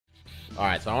All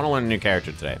right, so I want to learn a new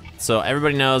character today. So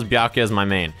everybody knows Byakuya is my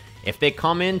main. If they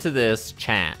come into this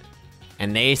chat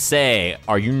and they say,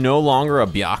 are you no longer a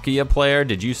Byakuya player?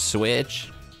 Did you switch?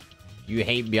 You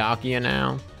hate Byakuya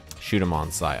now? Shoot him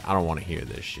on sight. I don't want to hear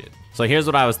this shit. So here's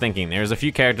what I was thinking. There's a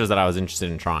few characters that I was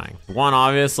interested in trying. One,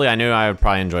 obviously, I knew I would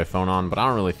probably enjoy Phonon, but I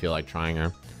don't really feel like trying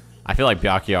her. I feel like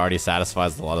Byakuya already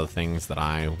satisfies a lot of the things that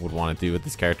I would want to do with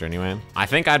this character anyway. I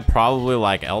think I'd probably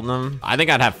like Elton. I think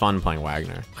I'd have fun playing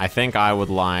Wagner. I think I would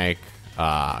like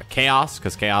Chaos,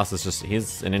 because Chaos is just,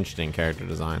 he's an interesting character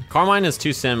design. Carmine is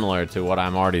too similar to what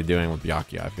I'm already doing with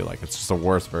Byakuya. I feel like it's just a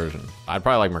worse version. I'd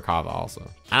probably like Merkava also.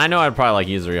 And I know I'd probably like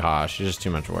Yuzuriha. She's just too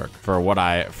much work for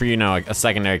you know, like a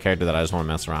secondary character that I just want to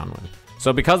mess around with.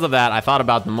 So because of that, I thought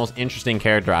about the most interesting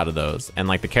character out of those, and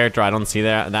like the character I don't see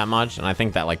that much, and I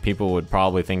think that like people would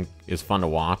probably think is fun to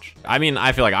watch. I mean,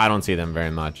 I feel like I don't see them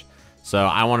very much, so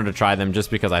I wanted to try them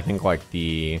just because I think like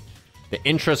the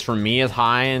interest for me is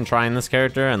high in trying this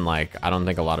character, and like I don't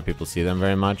think a lot of people see them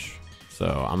very much. So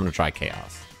I'm gonna try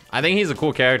Chaos. I think he's a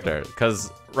cool character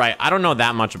because, right, I don't know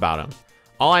that much about him.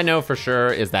 All I know for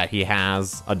sure is that he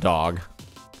has a dog,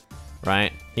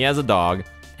 right? He has a dog.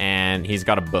 And he's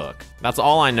got a book. That's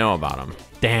all I know about him.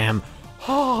 Damn.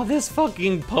 Oh, this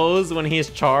fucking pose when he's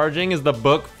charging is the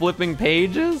book flipping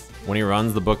pages? When he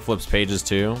runs, the book flips pages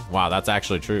too? Wow, that's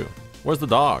actually true. Where's the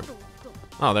dog?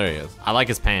 Oh, there he is. I like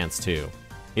his pants too.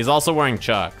 He's also wearing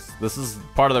Chucks. This is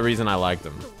part of the reason I liked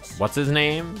him. What's his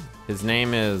name? His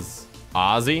name is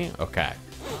Ozzy? Okay.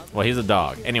 Well, he's a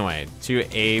dog. Anyway,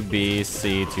 2A, B,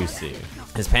 C,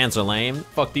 2C. His pants are lame?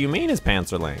 Fuck do you mean his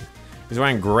pants are lame? He's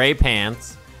wearing gray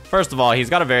pants. First of all, he's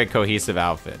got a very cohesive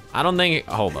outfit. I don't think,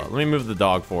 hold on, let me move the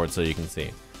dog forward so you can see.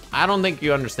 I don't think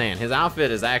you understand. His outfit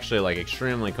is actually like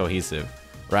extremely cohesive,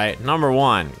 right? Number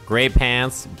one, gray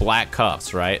pants, black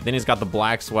cuffs, right? Then he's got the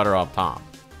black sweater up top.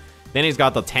 Then he's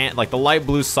got the tan, like the light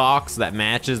blue socks that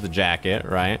matches the jacket,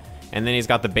 right? And then he's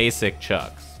got the basic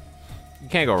Chucks. You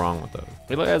can't go wrong with those.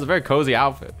 He has a very cozy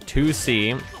outfit.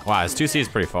 2C, wow, his 2C is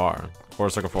pretty far. Quarter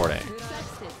circle forward A.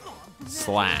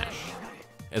 Slash.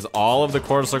 Is all of the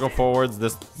quarter circle forwards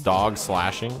this dog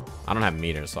slashing? I don't have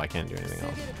meters, so I can't do anything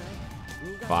else.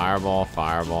 Fireball,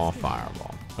 fireball,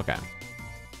 fireball. Okay.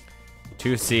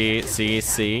 2C, C,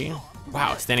 C.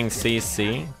 Wow, standing C,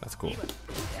 C. That's cool.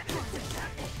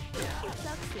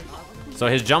 So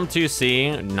his jump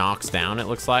 2C knocks down, it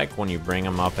looks like, when you bring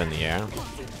him up in the air.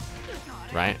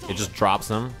 Right? It just drops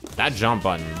him. That jump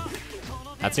button,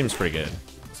 that seems pretty good.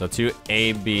 So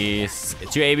 2ABC,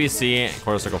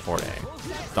 quarter circle forward A.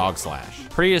 Dog slash.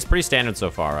 It's pretty standard so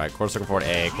far, right? Quarter circle forward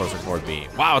A, quarter circle forward B.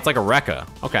 Wow, it's like a Rekka.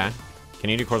 Okay. Can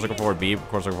you do quarter circle forward B,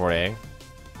 quarter circle forward A?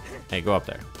 Hey, go up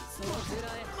there.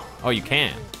 Oh, you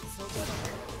can.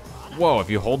 Whoa, if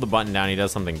you hold the button down, he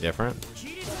does something different.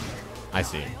 I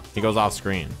see. He goes off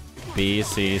screen. B,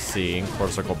 C, C,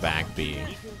 quarter circle back B.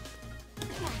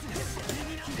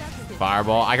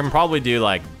 Fireball. I can probably do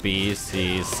like B,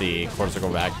 C, C, quarter circle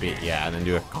back B. Yeah, and then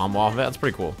do a combo off of it. That's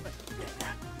pretty cool.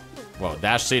 Whoa,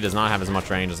 dash C does not have as much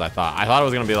range as I thought. I thought it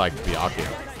was gonna be like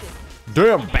Byakuya.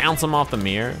 Damn, bounce him off the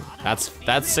mirror. That's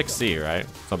 6C, right?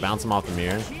 So bounce him off the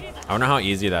mirror. I wonder how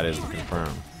easy that is to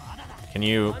confirm. Can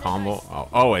you combo?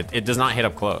 Oh, it does not hit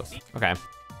up close. Okay.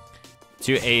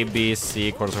 2A, B,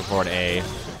 C, quarter circle forward A.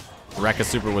 Rekka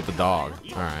super with the dog.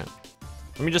 All right.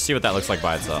 Let me just see what that looks like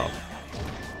by itself.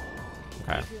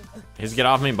 Okay. His get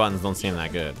off me buttons don't seem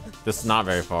that good. This is not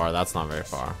very far. That's not very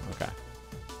far. Okay.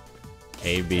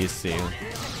 A, B, C.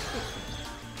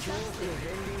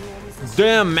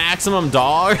 Damn, maximum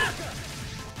dog.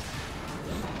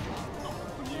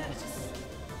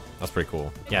 That's pretty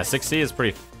cool. Yeah, 6C is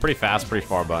pretty fast, pretty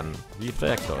far button.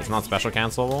 Reflect though. It's not special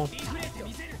cancelable.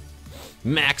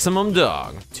 Maximum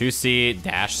dog. 2C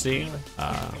dash C.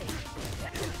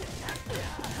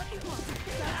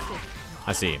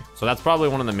 I see. So that's probably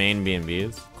one of the main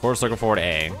B&Bs. Quarter circle forward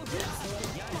A.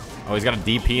 Oh, he's got a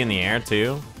DP in the air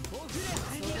too.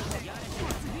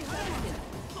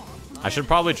 I should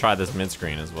probably try this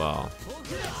mid-screen as well.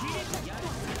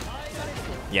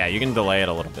 Yeah, you can delay it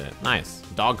a little bit. Nice.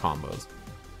 Dog combos.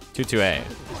 2-2A.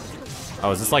 Oh,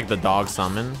 is this like the dog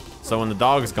summon? So when the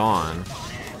dog's gone,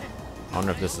 I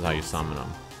wonder if this is how you summon him.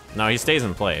 No, he stays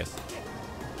in place.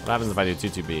 What happens if I do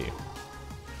 2-2B?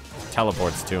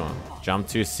 Teleports to him. Jump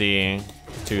 2C,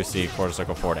 2C, quarter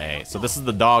circle forward A. So this is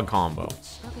the dog combo.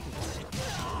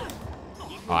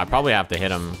 Oh, I probably have to hit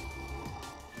him.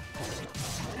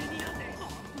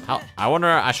 I wonder,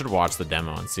 I should watch the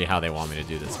demo and see how they want me to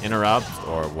do this. Interrupt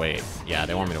or wait? Yeah,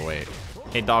 they want me to wait.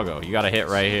 Hey, doggo, you gotta hit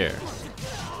right here.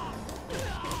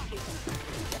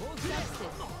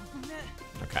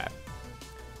 Okay.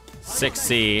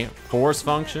 6C, force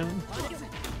function.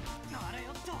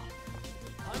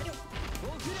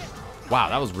 Wow,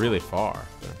 that was really far.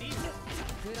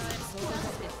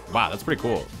 Wow, that's pretty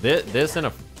cool. This in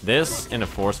a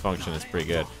force function is pretty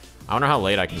good. I wonder how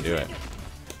late I can do it.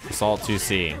 Assault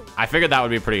 2C. I figured that would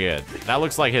be pretty good. That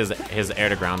looks like his air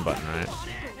to ground button, right?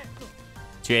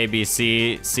 2A, B,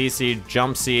 C, CC,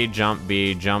 jump C, jump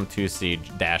B, jump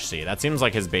 2C, dash C. That seems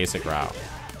like his basic route.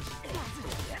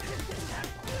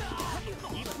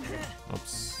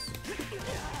 Oops.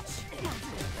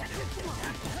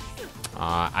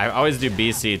 I always do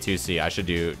BC, 2C. I should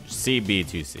do CB,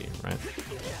 2C, right?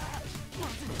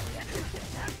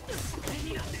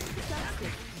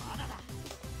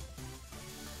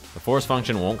 The force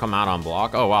function won't come out on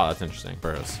block. Oh, wow, that's interesting.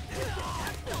 Burrows.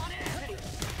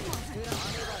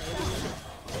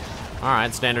 All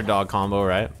right, standard dog combo,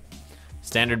 right?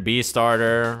 Standard B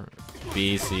starter,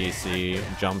 B, C, C,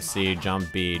 jump C,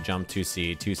 jump B, jump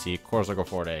 2C, 2C, quarter circle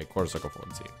forward A, quarter circle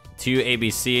forward C. 2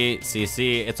 ABC,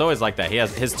 CC. It's always like that. He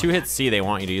has his 2 hits C, they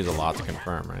want you to use a lot to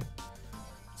confirm, right?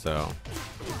 So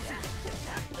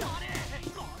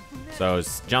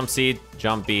it's jump C,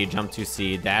 jump B, jump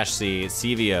 2C, dash C,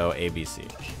 CVO, ABC.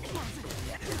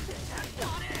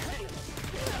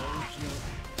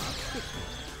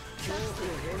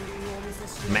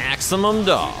 Maximum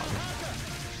dog.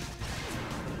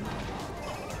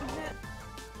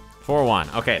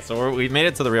 4-1. Okay, so we've made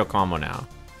it to the real combo now.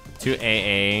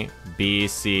 2AA, B,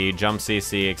 C, jump C,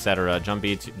 C, etc. Jump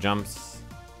B, jump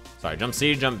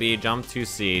C, jump B, jump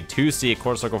 2C, 2C,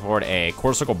 quarter circle forward A,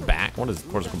 quarter circle back. What is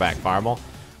quarter circle back? Fireball.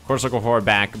 Quarter circle forward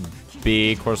back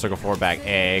B, quarter circle forward back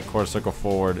A, quarter circle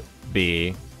forward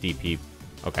B, DP.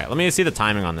 Okay, let me see the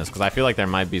timing on this because I feel like there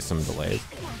might be some delays.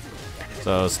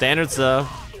 So standard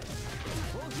stuff.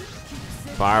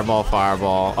 Fireball,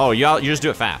 fireball. Oh, you just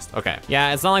do it fast. Okay.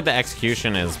 Yeah, it's not like the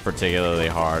execution is particularly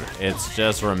hard. It's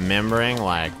just remembering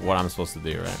like what I'm supposed to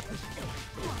do, right?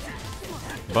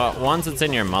 But once it's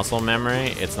in your muscle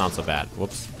memory, it's not so bad.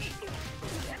 Whoops.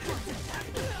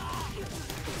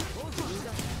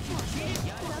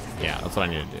 Yeah, that's what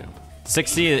I need to do.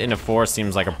 6C into 4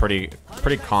 seems like a pretty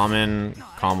common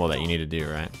combo that you need to do,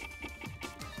 right?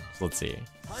 So let's see.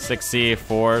 6C,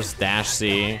 force, dash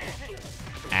C,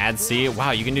 add C.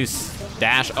 Wow, you can do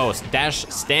dash, dash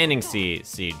standing C,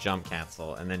 C, jump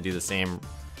cancel, and then do the same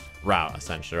route,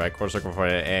 essentially, right? Quarter circle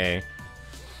forward A,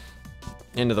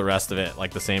 into the rest of it,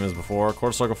 like the same as before.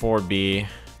 Quarter circle forward B,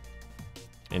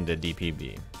 into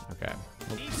DPB. Okay.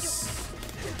 Oops.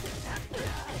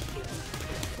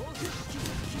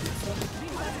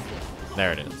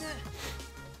 There it is.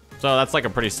 So that's like a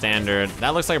pretty standard,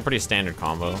 that looks like a pretty standard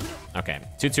combo. Okay,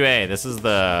 2-2A, this is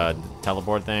the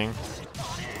teleport thing.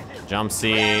 Jump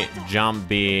C, jump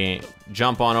B,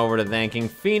 jump on over to thanking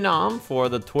Phenom for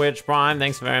the Twitch Prime.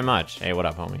 Thanks very much. Hey, what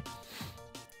up, homie?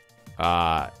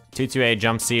 2-2A,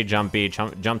 jump C, jump B,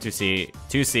 jump 2C,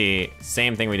 2C,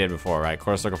 same thing we did before, right?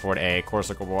 Quarter circle forward A, quarter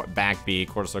circle forward back B,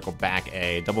 quarter circle back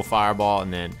A, double fireball,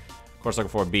 and then quarter circle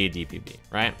forward B, DPB,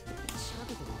 right?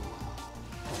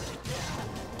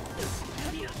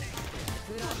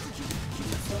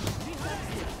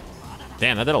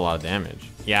 Damn, that did a lot of damage.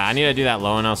 Yeah, I need to do that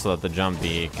low enough so that the jump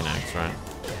B connects, right?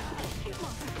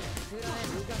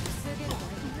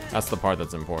 That's the part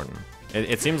that's important.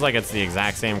 It seems like it's the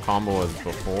exact same combo as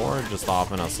before, just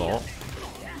off an assault.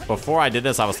 Before I did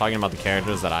this, I was talking about the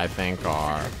characters that I think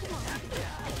are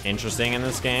interesting in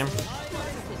this game.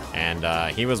 And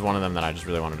he was one of them that I just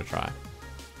really wanted to try.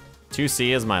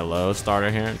 2C is my low starter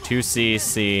here. 2C,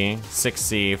 C,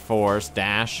 6C, force,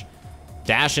 dash.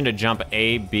 Dash into jump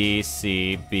A, B,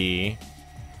 C, B.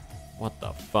 What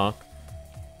the fuck?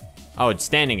 Oh, it's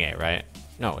standing A, right?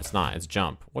 No, it's not. It's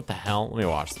jump. What the hell? Let me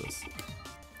watch this.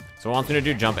 So it wants me to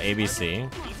do jump A, B, C.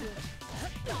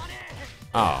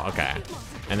 Oh, okay.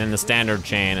 And then the standard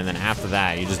chain, and then after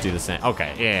that, you just do the same.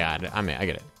 Okay, yeah, I mean, I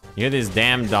get it. You hear these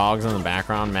damn dogs in the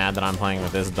background mad that I'm playing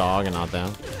with this dog and not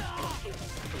them?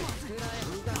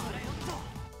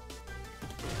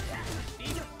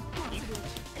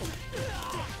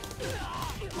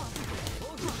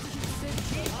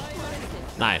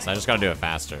 Nice, I just gotta do it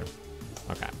faster.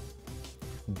 Okay.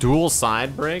 Dual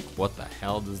side break? What the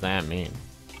hell does that mean?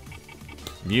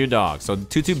 View dog. So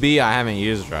 2-2B I haven't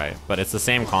used right, but it's the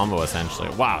same combo essentially.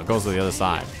 Wow, it goes to the other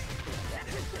side.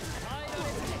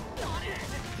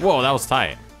 Whoa, that was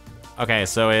tight. Okay,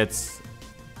 so it's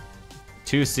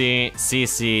 2C,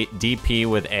 CC, DP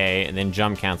with A, and then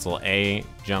jump cancel A,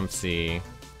 jump C,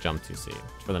 jump 2C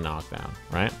for the knockdown,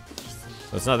 right?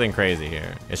 So it's nothing crazy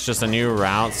here. It's just a new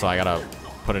route, so I gotta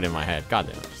put it in my head. God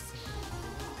damn it.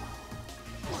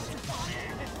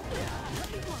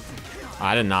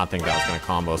 I did not think that was gonna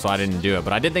combo, so I didn't do it.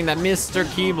 But I did think that Mr.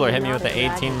 Keebler hit me with the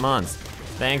 18 months.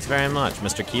 Thanks very much,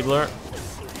 Mr. Keebler.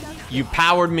 You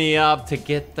powered me up to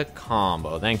get the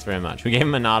combo. Thanks very much. We gave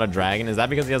him a not a dragon. Is that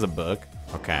because he has a book?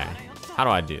 Okay. How do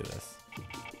I do this?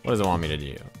 What does it want me to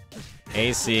do?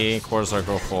 AC, quarter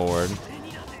circle forward.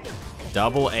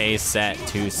 Double A set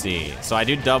 2C. So I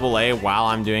do double A while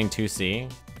I'm doing 2C.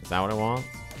 Is that what it wants?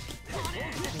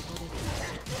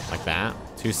 Like that.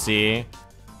 2C.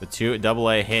 The two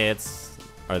double A hits,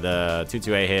 or the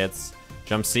 2-2A hits.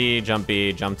 Jump C, jump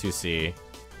B, jump 2C.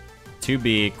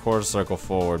 2B, quarter circle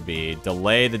forward B.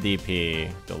 Delay the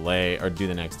DP. Delay, or do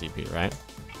the next DP, right?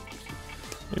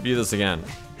 Let me view this again.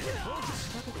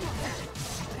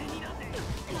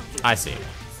 I see.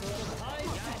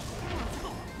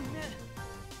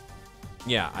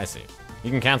 Yeah, I see.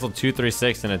 You can cancel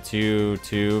 2-3-6 and a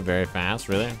 2-2 very fast,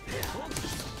 really?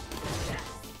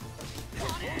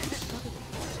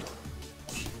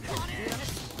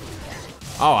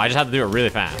 Oh, I just have to do it really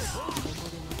fast.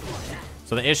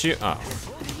 So the issue,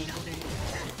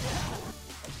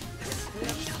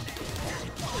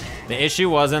 the issue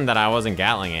wasn't that I wasn't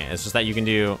gatling it. It's just that you can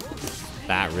do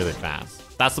that really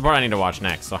fast. That's the part I need to watch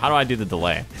next. So how do I do the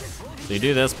delay? So you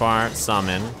do this part,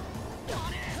 summon.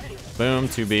 Boom,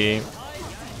 2B.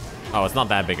 Oh, it's not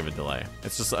that big of a delay.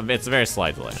 It's just, it's a very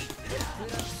slight delay.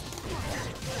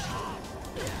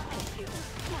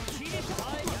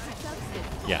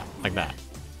 Yeah, like that.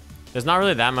 There's not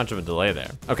really that much of a delay there.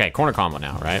 Okay, corner combo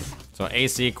now, right? So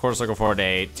AC, quarter circle forward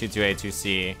A, 2-2A,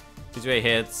 2C. 2-2A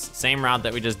hits, same route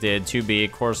that we just did,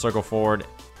 2B, quarter circle forward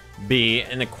B.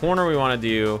 In the corner we wanna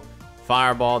do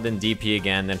fireball, then DP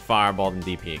again, then fireball, then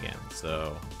DP again.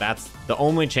 So that's the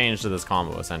only change to this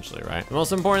combo essentially, right? The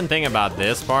most important thing about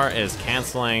this part is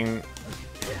canceling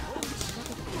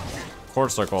quarter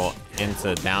circle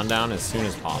into down down as soon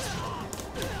as possible.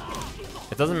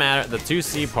 It doesn't matter, the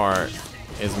 2C part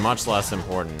is much less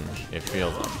important, it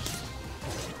feels like.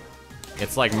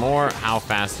 It's like more how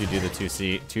fast you do the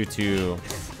 2-2A,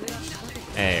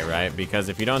 right? Because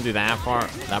if you don't do that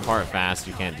part fast,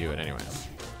 you can't do it anyway.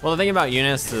 Well, the thing about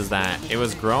UNIST is that it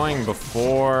was growing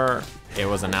before it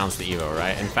was announced the Evo,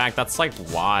 right? In fact, that's like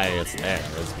why it's there,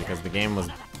 is because the game was...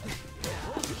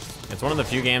 It's one of the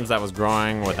few games that was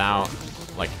growing without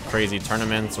like crazy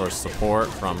tournaments or support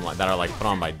from like that are like put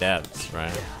on by devs,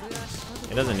 right?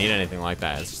 It doesn't need anything like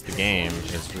that. It's just the game.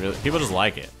 It's really, people just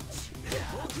like it.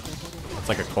 It's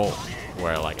like a cult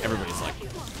where like everybody's like,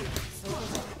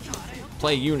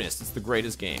 play UNIST, it's the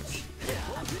greatest game.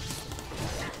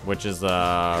 Which is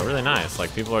really nice.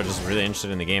 Like people are just really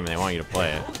interested in the game and they want you to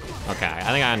play it. Okay, I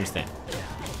think I understand.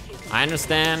 I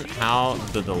understand how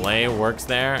the delay works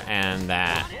there and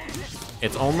that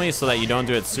it's only so that you don't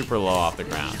do it super low off the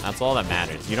ground. That's all that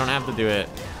matters. You don't have to do it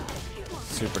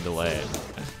super delayed.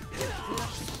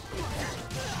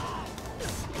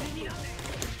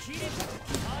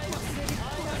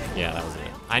 Yeah, that was it.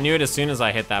 I knew it as soon as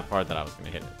I hit that part that I was gonna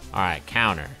hit it. All right,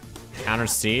 counter. Counter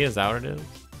C, is that what it is?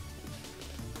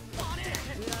 I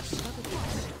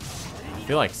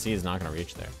feel like C is not gonna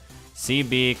reach there.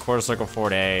 CB, quarter circle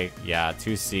forward A, yeah,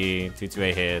 2C,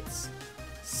 2-2A hits.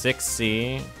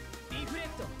 6C.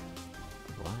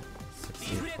 What?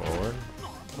 6C forward?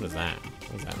 What is that?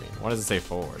 What does that mean? What does it say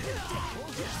forward?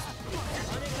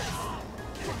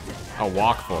 Oh,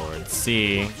 walk forward.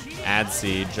 C, add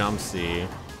C, jump C.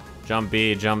 Jump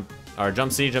B, jump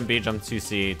C, jump B, jump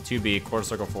 2C, 2B, quarter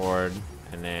circle forward,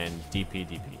 and then DP,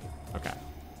 DP. Okay.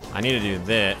 I need to do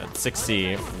this,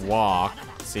 6C, walk,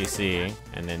 CC,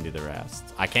 and then do the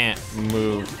rest. I can't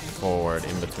move forward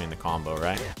in between the combo,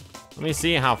 right? Let me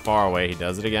see how far away he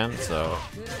does it again. So,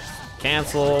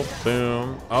 cancel,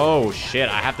 boom. Oh shit,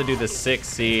 I have to do the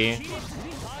 6C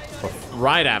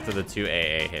right after the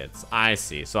 2AA hits. I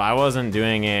see. So I wasn't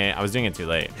doing it, I was doing it too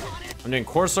late. I'm doing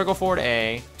quarter circle forward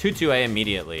A, 2-2A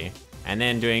immediately, and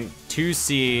then doing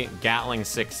 2C, Gatling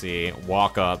 6C,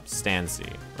 walk up, stand C,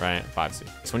 right? 5C.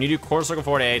 So when you do quarter circle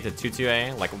forward A to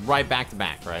 2-2A, like right back to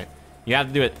back, right? You have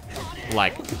to do it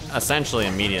like essentially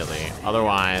immediately.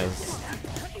 Otherwise,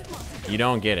 you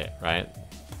don't get it, right?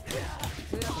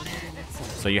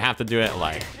 So you have to do it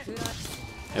like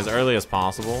as early as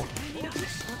possible.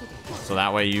 So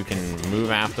that way you can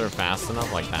move after fast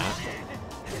enough like that.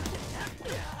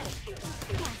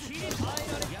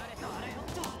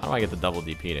 How do I get the double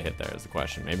DP to hit there is the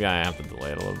question. Maybe I have to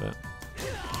delay it a little bit.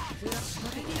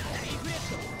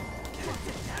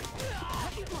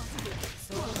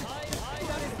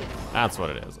 That's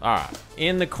what it is. All right.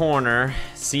 In the corner,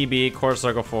 CB, quarter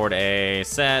circle forward A,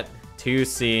 set,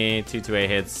 2C, 2-2A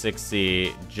hits,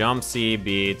 6C, jump C,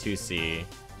 B, 2C,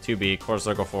 2B, quarter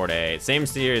circle forward A. Same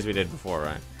series we did before,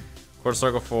 right? Quarter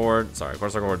circle forward, sorry,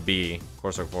 quarter circle forward B,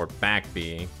 quarter circle forward back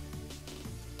B,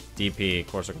 DP,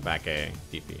 quarter circle back A,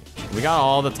 DP. We got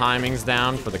all the timings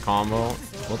down for the combo.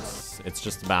 Whoops, it's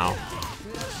just about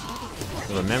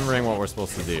remembering what we're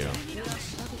supposed to do.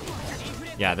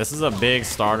 Yeah, this is a big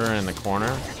starter in the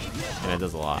corner, and it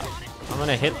does a lot. I'm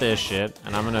gonna hit this shit,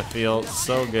 and I'm gonna feel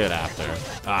so good after.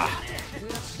 Ah.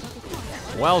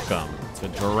 Welcome to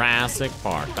Jurassic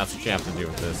Park. That's what you have to do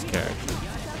with this character.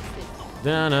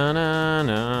 Da na na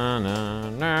na na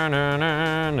na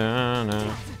na na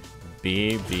na.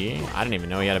 BB. I didn't even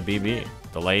know he had a BB.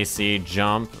 Delay C,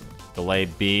 jump. Delay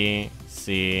B,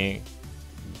 C,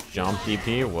 jump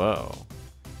DP. Whoa.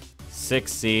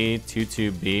 6C,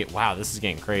 22B. Wow, this is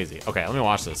getting crazy. Okay, let me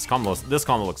watch this. This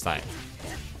combo looks tight.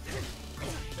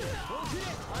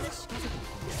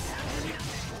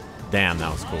 Damn,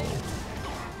 that was cool.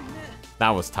 That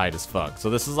was tight as fuck. So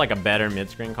this is like a better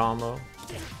mid-screen combo.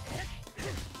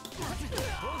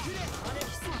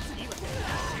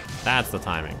 That's the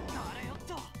timing.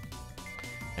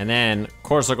 And then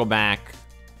quarter circle back,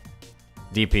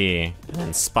 DP, and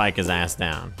then spike his ass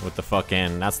down with the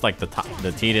fucking, that's like the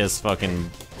Titus fucking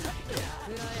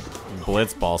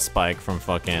blitzball spike from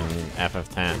fucking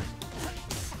FF10.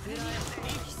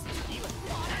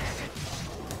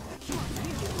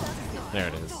 There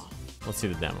it is. Let's see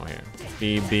the demo here.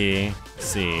 B, B,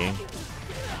 C,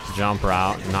 jump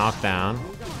route, knockdown.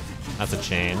 That's a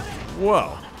chain.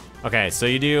 Whoa. Okay, so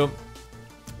you do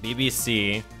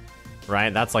BBC, right?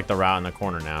 That's like the route in the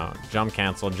corner now. Jump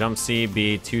cancel, jump C,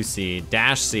 B, 2C,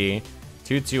 dash C,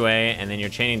 2-2A, and then you're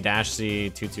chaining dash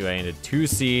C, 2-2A into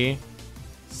 2C,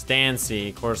 stand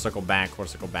C, quarter circle back,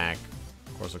 quarter circle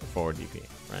forward DP,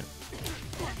 right?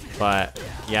 But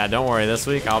yeah, don't worry, this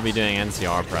week I'll be doing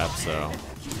NCR prep, so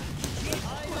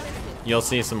you'll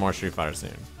see some more Street Fighter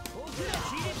soon.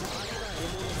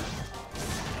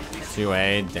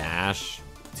 2A, dash,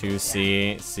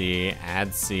 2C, C,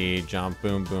 add C, jump,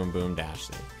 boom, boom, boom, dash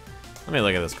C. Let me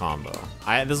look at this combo.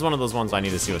 This is one of those ones I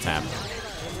need to see what's happening.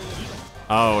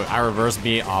 Oh, I reverse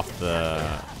B off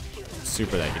the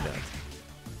super that he does.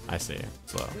 I see,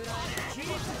 slow.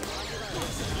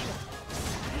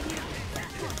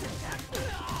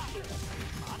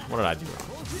 What did I do wrong?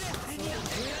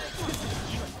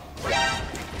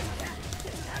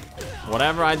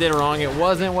 Whatever I did wrong, it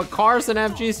wasn't what Carson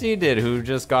FGC did, who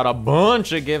just got a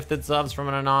bunch of gifted subs from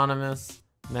an anonymous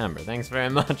member. Thanks very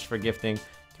much for gifting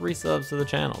 3 subs to the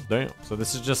channel. Damn. So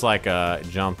this is just like a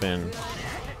jump in,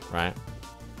 right?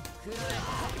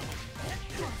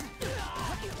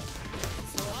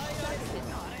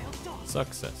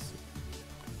 Success.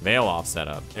 Veil off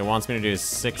setup. It wants me to do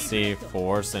 6C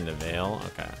force into Veil.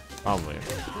 Okay, probably.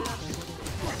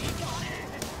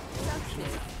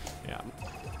 Yeah.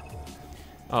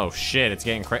 Oh shit, it's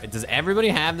getting crazy. Does everybody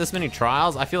have this many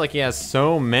trials? I feel like he has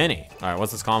so many. All right,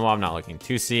 what's this combo? I'm not looking.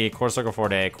 2C, quarter circle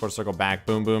forward A, quarter circle back,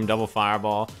 boom boom, double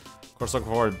fireball, quarter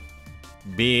circle forward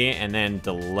B, and then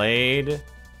delayed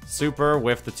super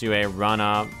with the 2A, run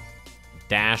up,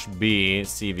 dash B,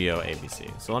 CVO,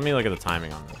 ABC. So let me look at the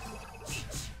timing on this.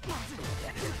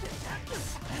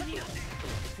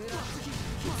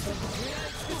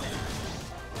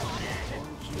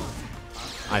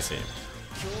 I see.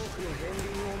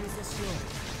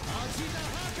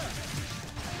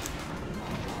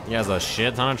 He has a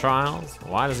shit ton of trials?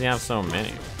 Why does he have so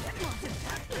many?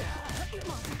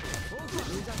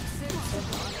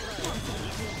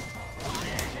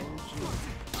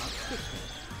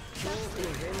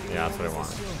 Yeah, that's what I want.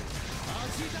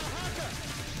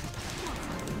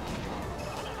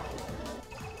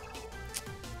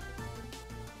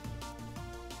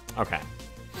 Okay.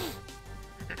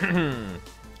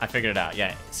 I figured it out.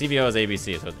 Yeah, CVO is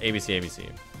ABC, so it's ABC,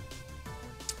 ABC.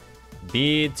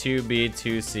 B2,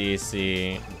 B2, C,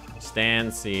 C,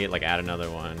 stand C, like add another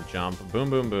one, jump, boom,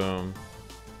 boom, boom.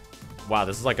 Wow,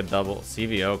 this is like a double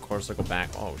CVO, quarter circle back.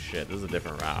 Oh shit, this is a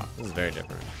different route. This is very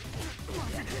different.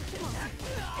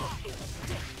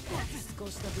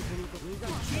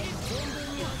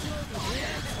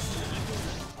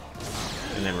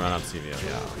 And then run up CVO,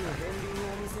 yeah. Okay.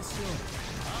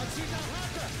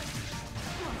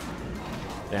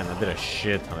 Damn, that did a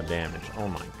shit ton of damage. Oh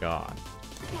my god.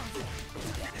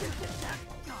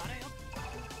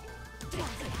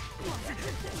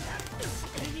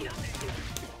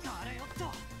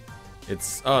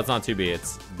 It's not 2B,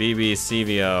 it's BB,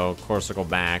 CVO, quarter circle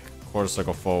back, quarter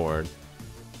circle forward,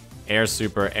 air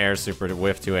super,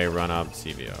 whiff to a run up,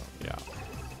 CVO. Yeah.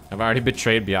 I've already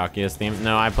betrayed Byakuya's theme.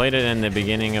 No, I played it in the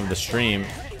beginning of the stream,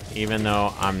 even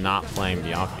though I'm not playing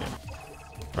Byakuya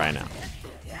right now.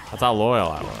 That's how loyal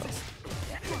I was.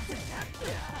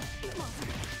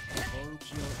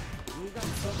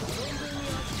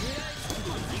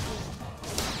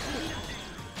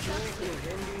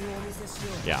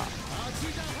 Yeah.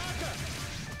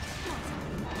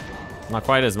 Not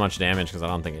quite as much damage because I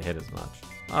don't think it hit as much.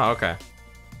 Oh, okay.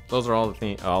 Those are all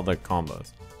the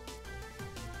combos.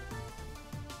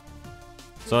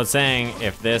 So it's saying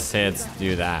if this hits,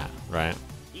 do that, right?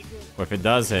 Or if it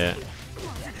does hit,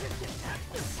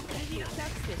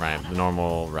 right, the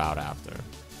normal route after.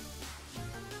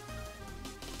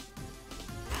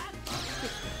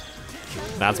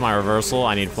 That's my reversal.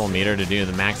 I need full meter to do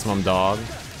the maximum dog.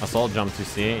 Assault jump to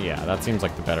C. Yeah, that seems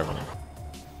like the better one.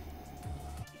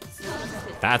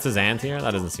 That's his anti-air?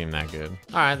 That doesn't seem that good.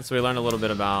 Alright, so we learned a little bit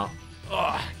about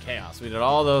chaos. We did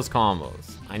all those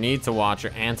combos. I need to watch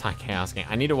your anti-chaos game.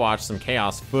 I need to watch some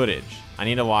chaos footage. I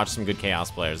need to watch some good chaos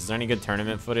players. Is there any good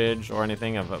tournament footage or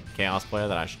anything of a chaos player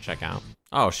that I should check out?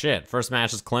 Oh shit, first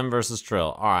match is Klim versus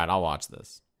Trill. Alright, I'll watch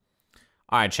this.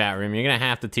 Alright, chat room, you're gonna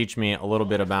have to teach me a little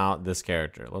bit about this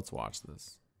character. Let's watch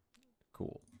this.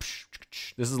 Cool.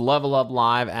 This is Level Up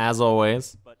Live, as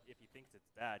always. But if he thinks it's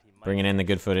bad, he might. Bringing in the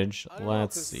good footage.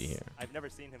 Let's see here. I've never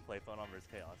seen him play Phone vs.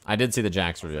 Chaos. I did see the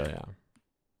Jax reveal, yeah.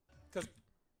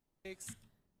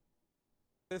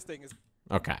 This thing is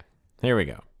okay. Here we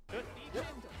go.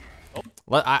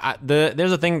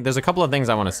 There's a couple of things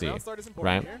I want to see,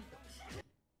 right?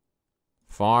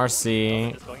 Far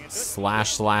C /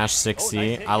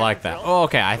 6C. I like that. Oh,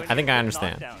 okay. I think I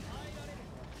understand.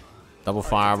 Double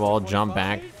fireball, jump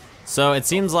back. So it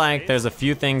seems like there's a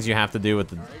few things you have to do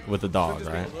with the dog,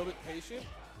 right?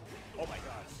 Oh my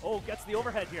god. Oh, gets the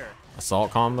overhead here.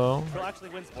 Assault combo. Trill actually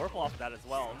wins Vorpal off of that as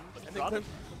well. And then Klim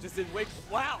just didn't wake.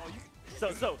 Wow.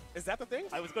 So is that the thing?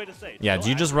 I was going to say. Yeah, do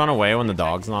you just run away when the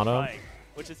dog's not up?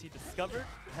 Which is he discovered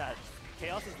that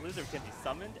Chaos's Lizard can be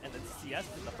summoned and then CS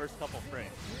in the first couple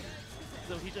frames.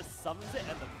 So he just summons it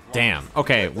and then blocks. Damn.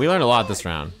 Okay, we learned a lot this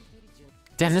round.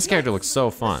 Damn, this character looks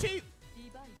so fun.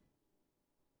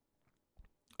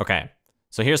 Okay,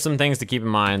 so here's some things to keep in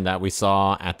mind that we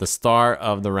saw at the start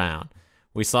of the round.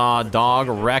 We saw dog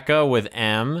Rekka with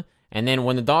M, and then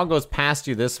when the dog goes past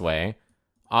you this way,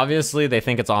 obviously they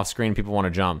think it's off screen, people want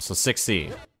to jump, so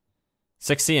 6C.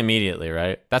 6C immediately,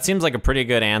 right? That seems like a pretty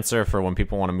good answer for when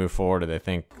people want to move forward or they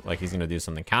think like he's gonna do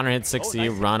something. Counter hit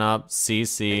 6C, run up,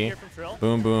 CC,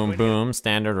 boom, boom, boom,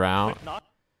 standard route.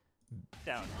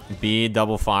 B,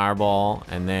 double fireball,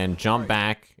 and then jump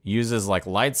back, uses like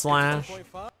light slash.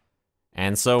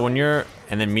 And so when you're,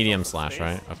 and then medium slash,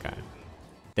 right? Okay.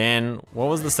 Then what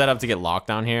was the setup to get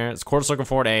lockdown here? It's quarter circle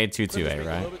forward A, 2-2A,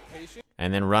 right?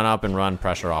 And then run up and run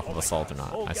pressure off of assault or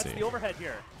not. I see.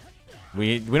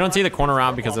 We don't see the corner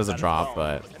route because there's a drop,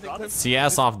 but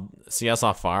CS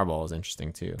off fireball is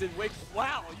interesting too.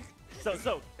 Wow.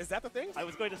 So is that the thing? I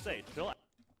was going to say.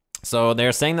 So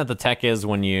they're saying that the tech is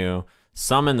when you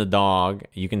summon the dog,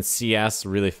 you can CS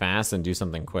really fast and do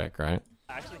something quick, right?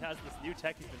 Actually has this new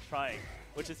tech he's been trying,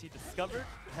 which is he discovered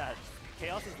that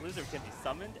Chaos's Lizard can be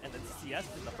summoned and then CS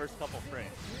in the first couple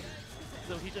frames.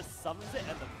 So he just summons it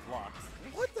and then blocks.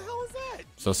 What the hell is that?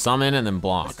 So summon and then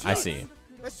block. I see.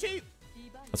 That's cheap.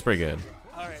 That's pretty good.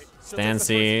 Alright. So Stand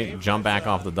C, jump back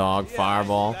off the dog,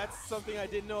 fireball. That's something I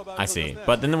didn't know about. I see.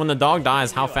 But then when the dog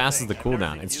dies, how fast is the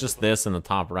cooldown? It's just this in the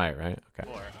top right, right? Okay.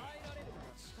 Alright,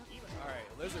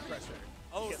 Lizard pressure.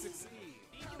 Oh, 6C.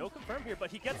 No confirm here,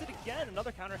 but he gets it again.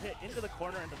 Another counter hit into the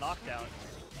corner and the knockdown.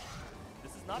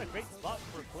 This is not a great spot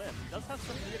for Klim. He does have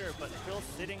some meter, but still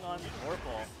sitting on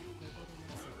Vorpal.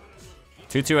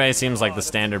 2-2A seems like the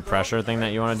standard pressure thing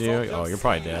that you want to do. Oh, you're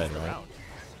probably dead, right?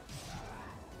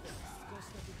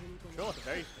 Trill with a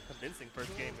very convincing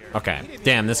first game here. Okay.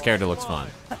 Damn, this character looks fun.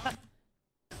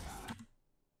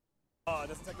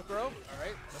 Doesn't take the throw.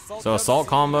 Alright. So assault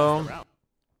combo.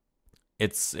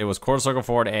 It was quarter circle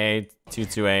forward A,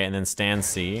 2-2A, and then stand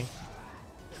C.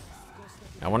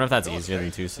 I wonder if that's easier than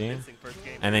 2C.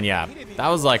 And then yeah, that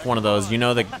was like one of those, you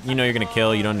know you're gonna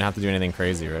kill, you don't have to do anything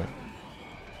crazy, right?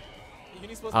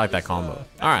 I like that combo.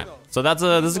 Alright, so this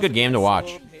is a good game to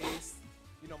watch.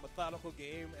 You know, methodical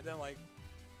game, and then like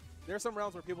there are some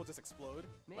rounds where people just explode.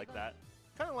 Like that.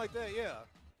 Kinda like that, yeah.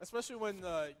 Especially when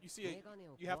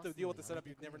you have to deal with the setup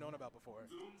you've never known about before.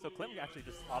 So Klim actually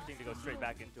just opting to go straight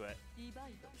back into it.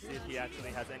 See if he actually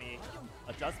has any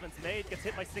adjustments made. Gets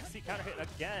hit by 6C, counter hit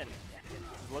again.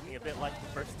 He's looking a bit like the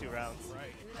first two rounds.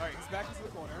 Right. Alright, he's back into the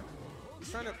corner. He's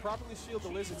trying to properly shield the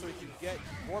Lizard so he can get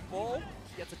more ball.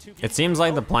 It seems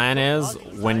like the plan is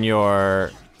when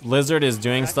your Lizard is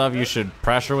doing stuff, you should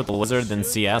pressure with the Lizard, then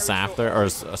CS after, or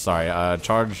sorry,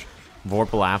 charge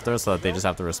Vorpal after, so that they just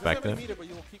have to respect it.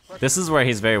 This is where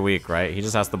he's very weak, right? He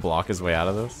just has to block his way out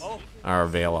of this. Or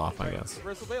veil off, I guess.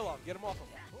 Reversal veil off. Get him off him.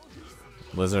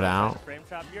 Blizzard out. Frame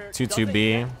trap here.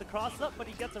 2-2-B. The cross up, but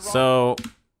he gets a wrong. So,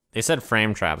 they said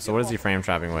frame trap. So what is he frame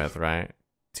trapping with, right?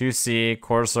 2C,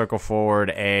 quarter circle forward,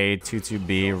 A,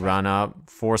 2-2-B, run up,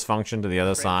 force function to the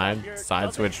other side,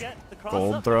 side switch,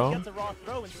 gold throw.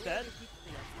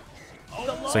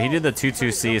 So he did the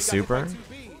 2-2-C super.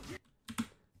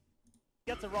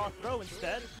 Gets a raw throw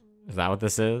instead. Is that what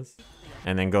this is?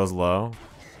 And then goes low.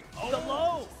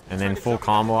 And then full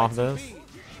combo off this.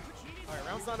 Alright,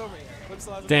 round's not over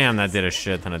yet. Damn, that did a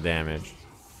shit ton of damage.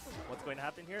 What's going to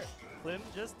happen here? Klim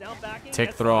just down back in.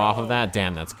 Tick throw off of that.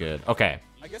 Damn, that's good. Okay.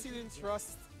 I guess he didn't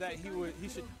trust that he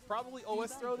should probably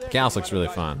OS throw there. Gauss looks really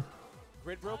fun.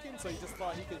 Grid broken, so he just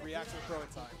thought he could react to the throw in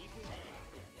time.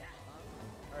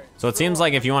 Alright, So it seems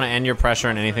like if you want to end your pressure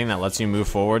on anything that lets you move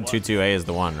forward, 2-2-A is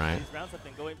the one, right?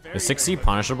 Is 6C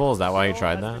punishable? Is that why you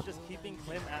tried that? Just keeping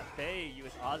Klim at bay, you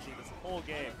with Ozzy this whole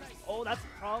game. Oh, that's the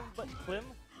problem, but Klim,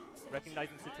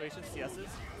 recognizing situations, CS's.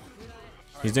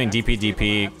 He's doing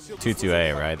DP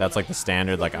 2-2-A, right? That's like the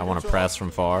standard, like I want to press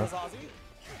from far.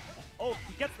 Oh,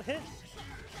 he gets the hit.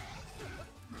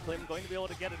 Klim going to be able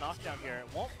to get a knockdown here.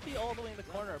 It won't be all the way in the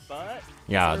corner, but...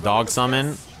 Yeah, dog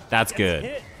summon. That's good.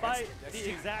 Hit by the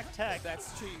exact tech.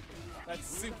 That's cheap. That's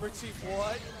super cheap.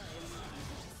 What?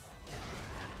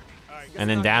 And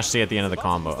then dash C at the end of the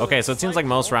combo. Okay, so it seems like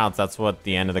most routes, that's what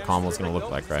the end of the combo is going to look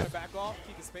like, right?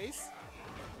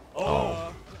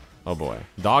 Oh. Oh boy.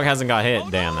 Dog hasn't got hit.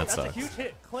 Damn, that That's sucks. a huge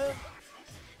hit. Klim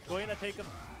going to take a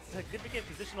significant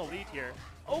positional lead here.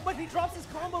 Oh, but he drops his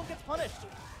combo and gets punished.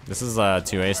 This is a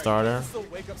 2A starter.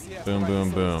 Boom,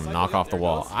 boom, boom. Knock off the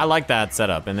wall. I like that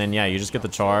setup. And then, yeah, you just get the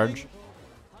charge.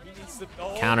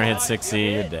 Counter hit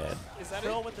 6C, you're dead.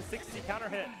 Still with the 60 counter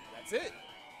hit. That's it.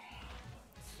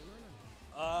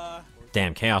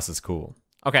 Damn, Chaos is cool.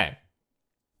 Okay.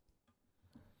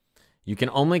 You can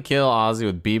only kill Ozzy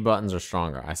with B buttons or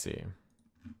stronger. I see.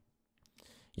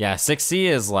 Yeah, 6C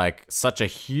is like such a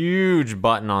huge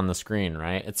button on the screen,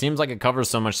 right? It seems like it covers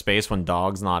so much space when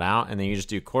Dog's not out, and then you just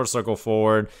do quarter circle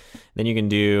forward. Then you can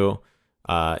do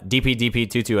DP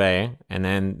 2-2-A, and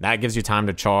then that gives you time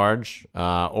to charge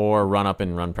or run up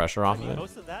and run pressure off of it.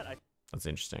 Most of that, That's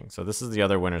interesting. So this is the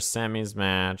other winner's semis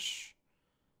match.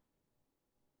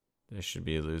 This should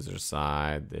be loser's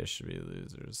side. This should be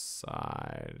loser's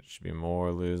side. It should be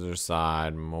more loser's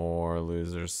side. More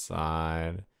loser's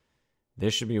side.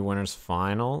 This should be winner's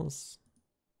finals.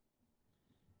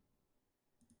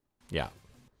 Yeah.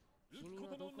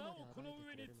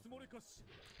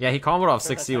 Yeah, he comboed off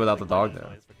 6C without the dog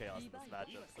there.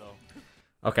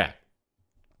 Okay.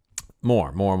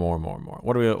 More.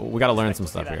 What do we got to learn some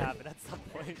stuff here.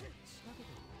 Alright,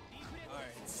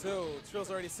 so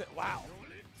Trill's already set. Wow.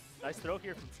 Nice throw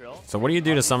here from Trill. So what do you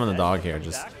do to summon the dog here?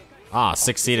 Just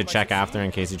 6C to check after in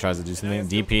case he tries to do something.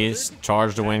 DP's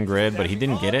charge to win grid, but he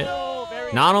didn't get it.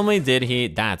 Not only did he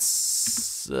that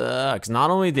sucks.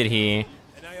 Not only did he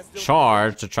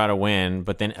charge to try to win,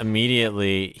 but then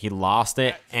immediately he lost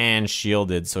it and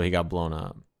shielded, so he got blown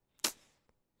up.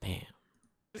 Damn.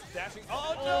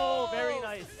 Oh no! Very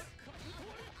nice.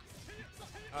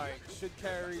 Alright, should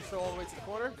carry Trill all the way to the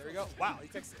corner. There we go. Wow, he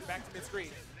takes it back to mid screen.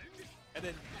 And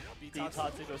then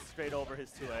Tatsu goes straight over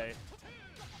his 2A.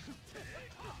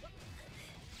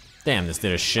 Damn, this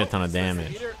did a shit ton of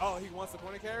damage. Oh, he wants the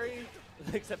corner carry.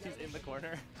 Except he's in the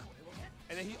corner.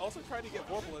 And then he also tried to get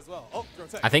Vorpal as well. Oh, throw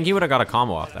tech. I think he would have got a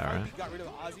combo off that, right? He got rid of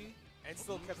Ozzy and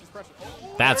still kept his pressure.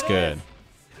 Oh, That's good.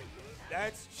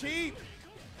 That's cheap.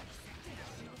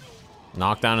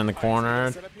 Knockdown in the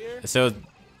corner. So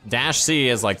dash C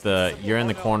is like you're in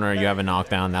the corner, you have a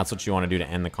knockdown. That's what you want to do to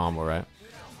end the combo, right?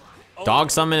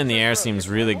 Dog summon in the air seems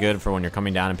really good for when you're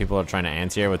coming down and people are trying to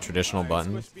anti-air with traditional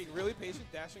buttons. Being really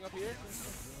patient, dashing up here.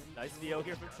 Nice VO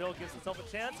here from Trill, gives himself a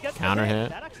chance. Counter hit.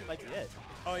 That actually might be it.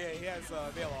 Oh yeah, he has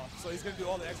veil off, so he's gonna do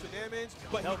all the extra damage.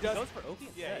 But no, he does. Goes for Oki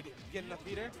yeah, he get enough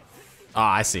meter. Oh,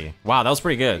 I see. Wow, that was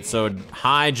pretty good. So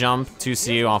high jump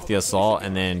 2C off the assault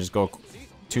and then just go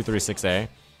 2-3-6A.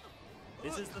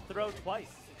 This is the throw twice.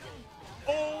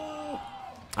 Oh!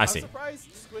 I see.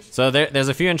 So there's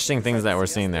a few interesting things that we're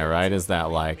seeing there, right? Is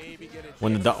that like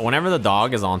whenever the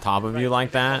dog is on top of you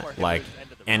like that, like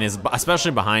and is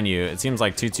especially behind you, it seems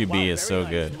like 2-2-B is so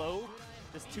good.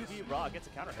 This 2B raw gets a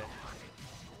counter hit.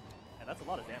 And that's a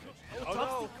lot of damage. Oh,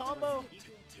 no. Combo.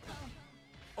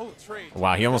 Oh, trade.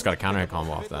 Wow, he almost got a counter hit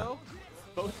combo off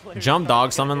that. Jump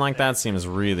dog summon like that seems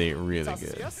really, really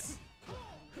good.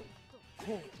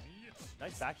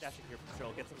 Nice backdashing here from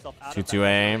Trill. Gets himself out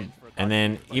 2-2-A. And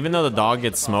then even though the dog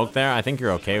gets smoked there, I think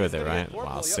you're okay with it, right?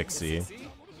 Wow, 6C.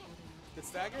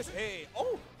 staggers. Hey.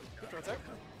 Oh. Good throw tech.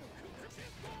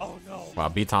 Oh no. Wow,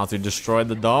 Bitatsu destroyed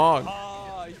the dog.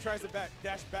 He tries to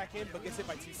dash back in, but gets hit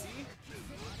by 2C.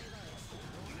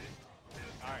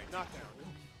 All right, knockdown.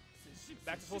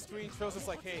 Back to full screen. Trill's just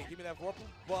like, hey, give me that Vorpal,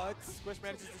 but Squish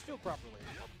manages to shield properly.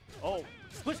 Oh,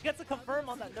 Squish gets a confirm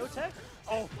on that no tech.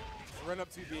 Oh, run up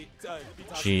to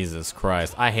Bitatsu. Jesus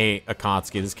Christ. I hate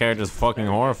Akatsuki. This character is fucking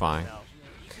horrifying.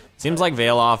 Seems like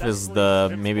Veloff is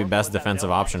the maybe best defensive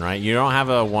option, right? You don't have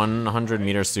a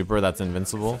 100-meter super that's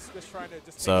invincible.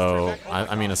 So,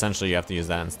 I mean, essentially you have to use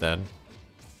that instead.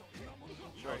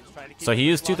 So he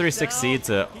used 236C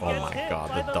to... Oh my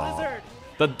god, the dog.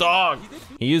 The dog!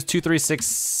 He used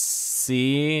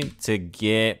 236C to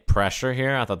get pressure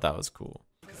here. I thought that was cool.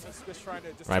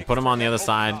 Right, put him on the other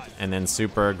side, and then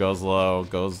super goes low,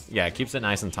 goes... Yeah, it keeps it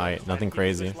nice and tight. Nothing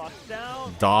crazy.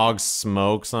 Dog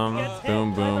smokes him.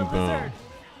 Boom, boom, boom.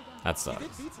 That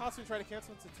sucks. Did Bitatsu try to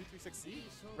cancel into 236C?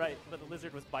 Right, but the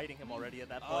lizard was biting him already at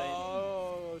that point.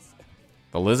 Oh.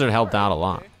 The lizard helped out a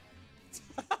lot.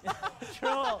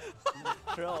 Trill,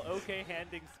 okay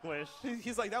handing Squish.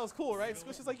 He's like, that was cool, right?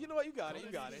 Squish is like, you know what, you got it,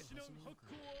 you got it.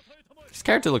 This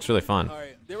character looks really fun. All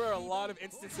right, there were a lot of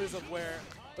instances of where,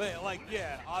 like,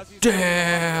 yeah, Ozzy's...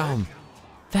 Damn!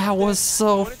 That was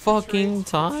so fucking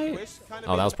tight.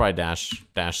 Oh, that was probably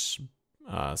dash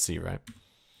C, right?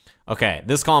 Okay,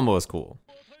 this combo is cool.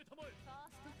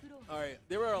 Alright,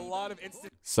 there were a lot of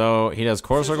instances. So he does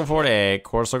quarter circle forward A,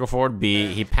 quarter circle forward B,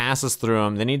 he passes through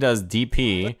him, then he does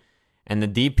DP, and the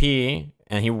DP,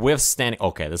 and he whiffs standing.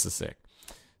 Okay, this is sick.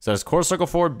 So there's quarter circle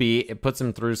forward B, it puts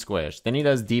him through Squish. Then he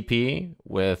does DP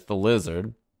with the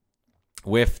lizard,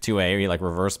 whiff 2A, he like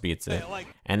reverse beats it.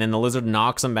 And then the lizard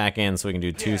knocks him back in so we can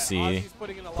do 2C,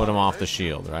 put him off the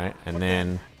shield, right? And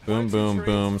then boom, boom,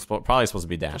 boom. Probably supposed to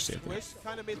be dash C. Squish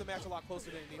kind of made the match a lot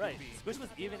closer than it needed Right, to be. Squish was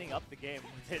evening up the game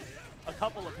with a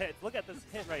couple of hits. Look at this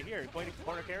hit right here, going to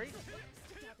corner carry.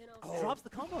 Drops the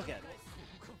combo again.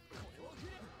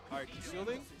 Alright, keep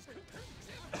shielding.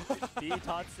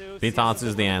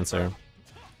 Bitatsu's the answer.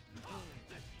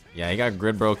 Yeah, he got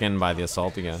grid broken by the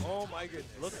assault again. Oh my goodness.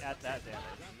 Look at that damage.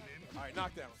 Alright,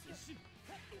 knockdown.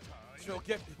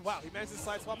 Wow, he managed to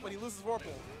side swap, but he loses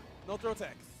Vorpal. No throw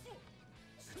tech.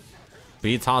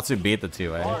 Bitatsu beat the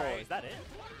 2A. Oh, is that it?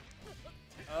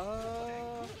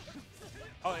 Oh,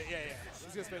 yeah.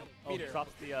 He's gonna spin meter.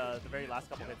 Drops the very last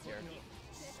couple hits here.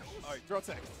 Alright, throw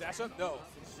tech. Dash up? No.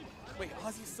 Wait,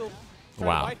 Ozzy's still...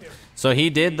 Wow. So he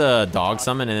did the dog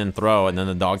summon and then throw, and then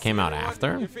the dog came out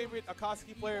after? Your favorite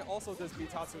Akatsuki player also does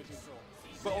Bitatsu in neutral,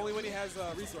 but only when he has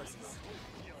resources.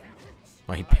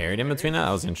 Well, he parried in between that?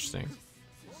 That was interesting.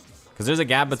 Because there's a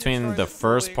gap between the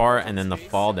first part and then the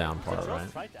fall down part, right?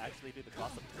 Tried to actually do the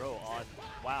cross-up throw on...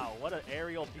 Wow, what an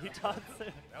aerial Bitatsu.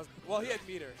 Well, he had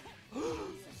meter.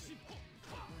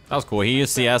 That was cool. He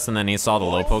used CS and then he saw the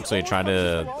low poke, so he tried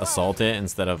to assault it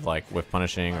instead of like whiff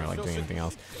punishing or like doing anything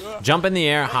else. Jump in the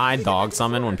air, high dog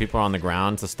summon when people are on the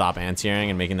ground to stop anti-airing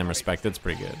and making them respect it's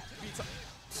pretty good.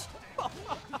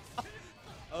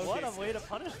 What a way to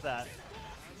punish that.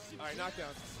 Alright,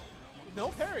 knockdown. No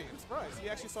parry. I'm surprised. He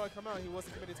actually saw it come out and he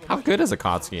wasn't committed to it. How good is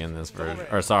Akatsuki in this version?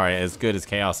 Or sorry, as good as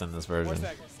Chaos in this version.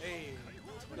 Hey,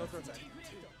 no throw tech.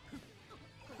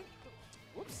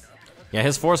 Yeah,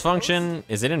 his force function,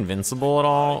 is it invincible at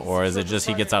all? Or is it just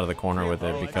he gets out of the corner with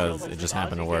it because it just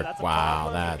happened to work?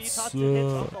 Wow, that's... Hey,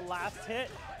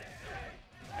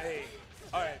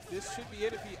 alright, this should be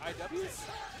it if he IWs.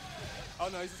 Oh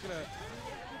no, he's just gonna...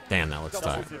 Damn, that looks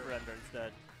tight. Super Ender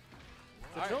instead.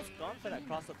 So Trill's gone for that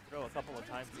cross-up throw a couple of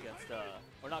times against,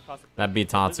 or not cross-up. That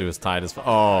Bitatsu is tight as...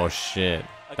 Oh, shit.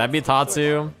 That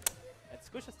Bitatsu...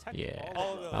 Yeah,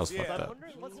 that was fucked I'm up.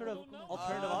 wondering what sort of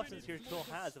alternative options here Trill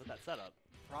has with that setup.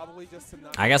 Probably just to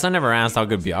not... I guess I never asked how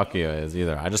good Byakuya is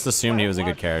either. I just assumed he was a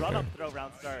good character.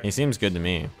 He seems good to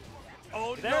me.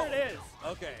 Oh, there no. it is.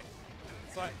 Okay.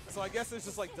 So I guess there's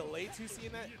just like delay 2C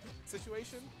in that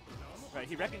situation? Right,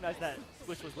 he recognized that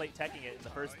Squish was late teching it in the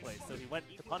first place, so he went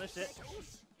to punish it.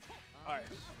 Alright.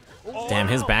 Damn,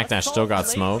 his backdash still got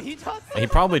smoked. He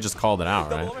probably just called it out,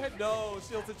 right? Double overhead? No,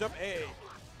 shield to jump A.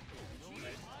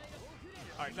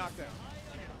 Alright, knockdown.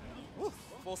 Woo.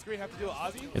 Full screen, have to do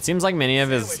Ozzy. It seems like many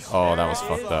of his... Oh, that was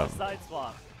fucked up. Side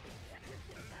swap.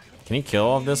 Can he kill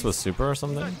all of this with super or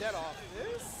something? Dead off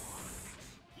this.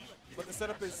 But the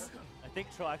setup is... I think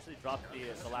Trill actually dropped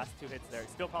the last two hits there. He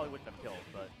still probably wouldn't have killed,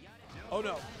 but... Oh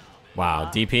no.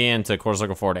 Wow, DP into quarter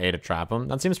circle forward A to trap him.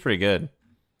 That seems pretty good.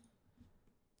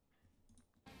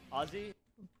 Ozzy?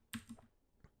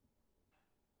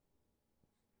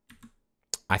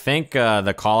 I think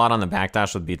the call out on the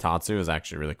backdash with Bitatsu is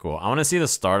actually really cool. I want to see the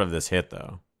start of this hit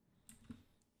though.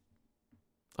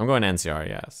 I'm going NCR,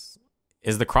 yes.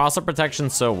 Is the crosser protection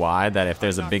so wide that if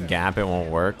there's a big gap, it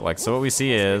won't work? Like, so what we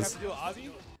see is,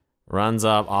 runs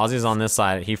up, Ozzy's on this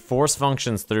side. He force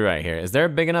functions through right here. Is there a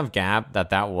big enough gap that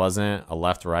that wasn't a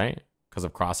left-right because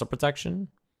of crosser protection?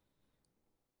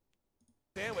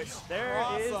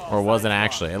 Or was it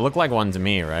actually? It looked like one to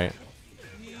me, right?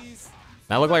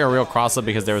 That looked like a real cross-up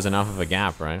because there was enough of a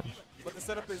gap, right? But the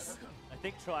setup is... I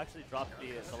think Trill actually dropped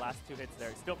the last 2 hits there.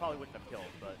 He still probably wouldn't have killed,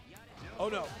 but... Oh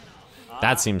no.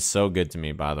 That seems so good to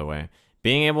me, by the way.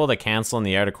 Being able to cancel in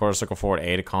the air to quarter circle forward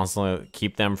A to constantly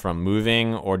keep them from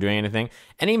moving or doing anything.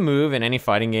 Any move in any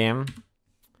fighting game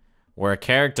where a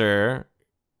character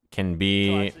can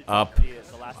be up...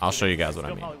 I'll show you guys what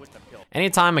I mean.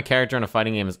 Anytime a character in a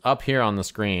fighting game is up here on the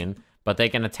screen, but they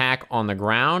can attack on the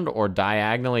ground or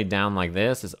diagonally down like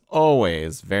this, is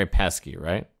always very pesky,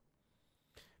 right?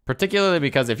 Particularly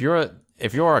because if you're a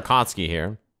Akatsuki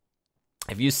here,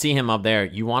 if you see him up there,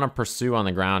 you want to pursue on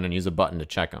the ground and use a button to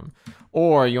check him.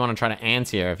 Or you want to try to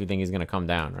anti-air if you think he's going to come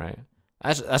down, right?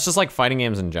 That's just like fighting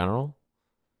games in general.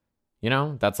 You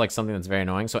know, that's like something that's very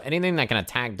annoying. So anything that can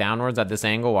attack downwards at this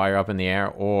angle while you're up in the air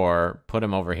or put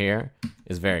him over here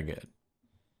is very good.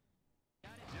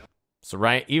 So,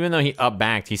 right, even though he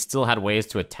up-backed, he still had ways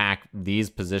to attack these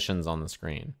positions on the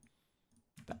screen.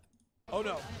 Oh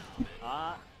no.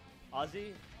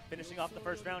 Ozzy finishing off the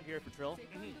first round here for Trill.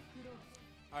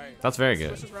 All right. That's very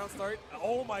good. Round start.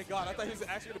 Oh my god, I thought he was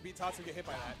actually going to beat Tatsu and get hit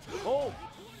by that. Oh!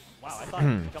 Wow, I thought he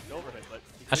jumped over it, but...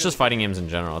 That's just fighting games in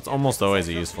general. It's almost always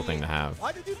a useful thing to have.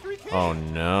 Why did you 3K? Oh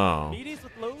no. Meaties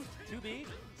with lows, 2B.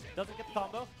 Doesn't get the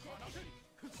combo.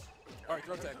 Alright,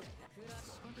 drop tech.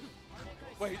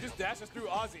 Wait, he just dashes through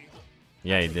Ozzy.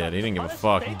 Yeah, he did. He didn't give a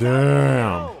fuck.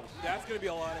 Damn. That's going to be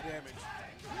a lot of damage.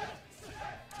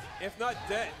 If not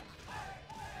dead.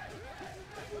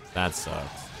 That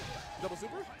sucks. Double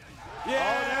super? Yeah!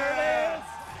 Oh, there it is!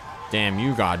 Damn,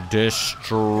 you got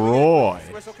destroyed.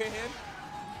 Okay hand?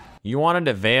 You wanted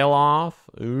to veil off?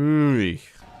 Ooh.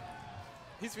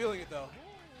 He's feeling it though.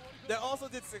 That also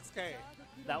did 6K.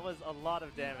 That was a lot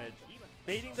of damage.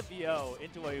 Baiting the BO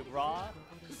into a raw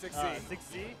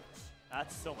 6C.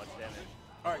 That's so much damage.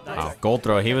 All right, Wow, gold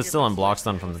throw. He was still in block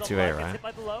stun from the 2A, right?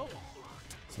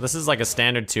 So this is like a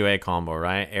standard 2A combo,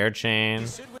 right? Air chain,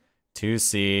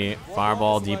 2C,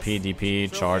 fireball, DP,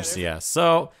 DP, charge CS.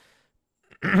 So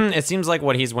it seems like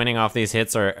what he's winning off these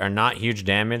hits are not huge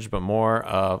damage, but more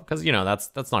of, because, you know,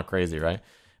 that's not crazy, right?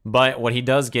 But what he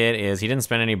does get is he didn't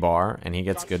spend any bar, and he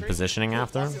gets good positioning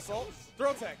after.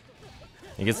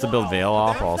 He gets to build Veil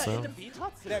off also.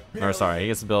 Or sorry, he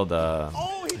gets to build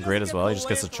Grid as well. He just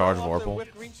gets to charge Vorpal.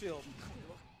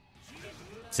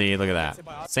 See, look at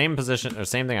that. Same position, or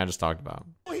same thing I just talked about.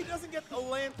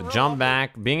 The jump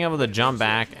back, being able to jump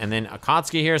back, and then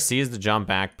Akatsuki here sees the jump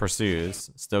back, pursues,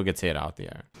 still gets hit out the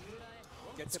air.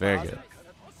 It's very good.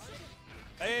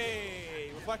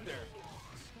 Hey, reflector.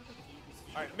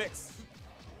 All right, mix.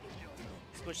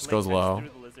 Just goes low.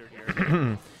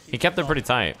 He kept it pretty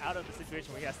tight. Out of the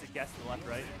situation where he has to guess the left,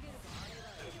 right?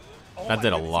 That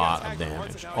did a lot of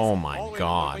damage. Oh my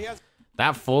god.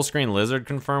 That full screen lizard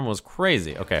confirm was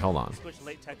crazy. Okay, hold on.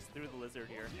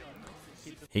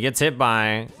 He gets hit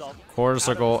by quarter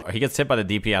circle. He gets hit by the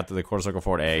DP after the quarter circle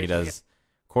forward A. He does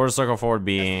quarter circle forward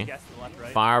B,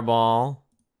 fireball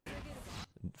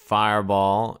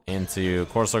into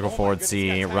quarter circle forward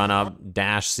C, run up,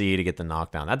 dash C to get the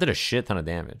knockdown. That did a shit ton of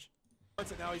damage.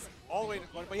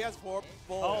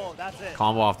 Oh, that's it.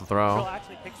 Combo off the throw.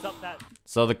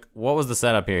 So what was the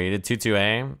setup here? He did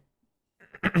 2-2A?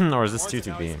 Or is this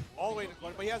 2-2B?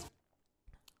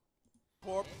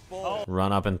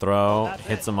 Run up and throw,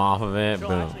 hits him off of it,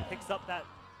 boom.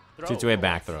 2-2A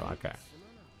back throw, okay.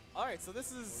 Alright, so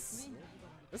this is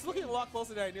looking a lot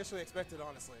closer than I initially expected,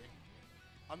 honestly.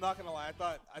 I'm not gonna lie,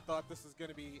 I thought this was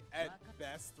gonna be at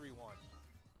best 3-1.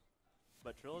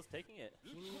 But Trill is taking it.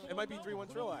 It might be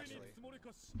 3-1 Trill, actually.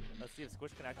 Let's see if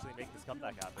Squish can actually make this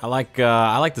comeback happen.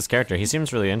 I like this character. He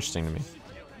seems really interesting to me.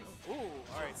 Ooh,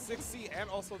 alright, 6C and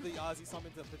also the Ozzy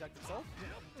summon to protect himself.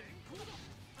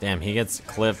 Damn, he gets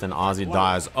clipped and Ozzy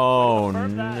dies. Oh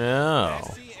no.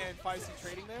 6C and 5C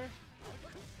trading there.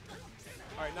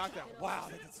 Alright, knockdown. Wow,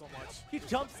 that did so much. He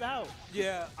jumps out.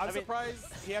 Yeah, I'm surprised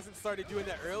he hasn't started doing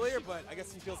that earlier, but I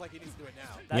guess he feels like he needs to do it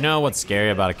now. You know what's scary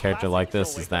about a character like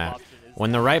this is that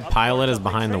when the right pilot is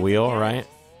behind the wheel, right?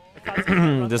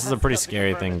 This is a pretty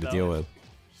scary thing to deal with.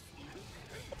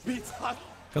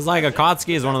 Because like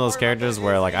Akatsuki is one of those characters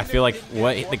where like I feel like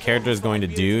what the character is going to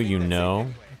do, you know.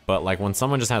 But like when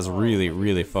someone just has really,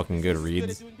 really fucking good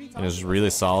reads and is really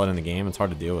solid in the game, it's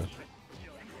hard to deal with.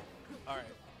 Alright.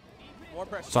 Warp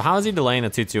pressure. So how is he delaying the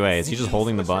 2-2A? Is he just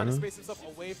holding the Trying to button? space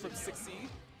himself away from 6C,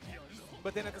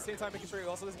 but then at the same time making sure he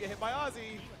also doesn't get hit by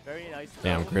Ozzy. Very nice.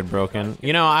 Damn, grid broken.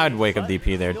 You know, I would wake up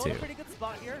DP there Still in a too. pretty good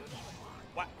spot here.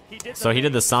 Wow, So he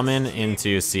did the summon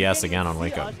into CS again on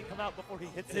wake up. Come out before he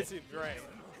hits Hits it. it, right.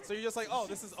 So you're just like, oh,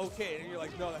 this is okay, and you're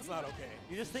like, no, that's not okay.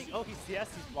 You just think, oh, he's CS,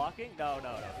 he's blocking. No.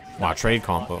 Wow, trade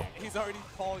combo. He's already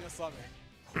calling a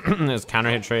summon. There's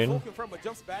counter hit trade. Full confirm, but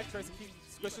jumps back, tries to keep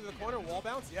squishing the corner, wall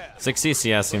bounce, yeah. 6C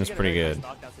CS seems pretty good.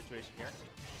 Knockdown situation here.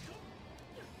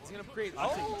 He's gonna create.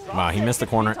 Oh, Wow, he missed the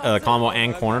corner combo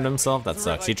and cornered himself. That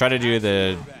sucks. He tried to do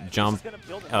the jump,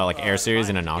 like air series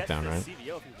in a knockdown, right?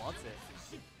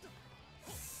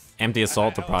 Empty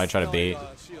assault to probably try to bait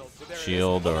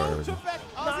shield or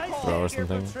throw or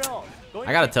something.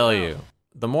 I gotta tell you,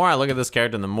 the more I look at this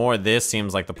character, the more this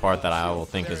seems like the part that I will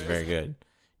think is very good.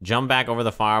 Jump back over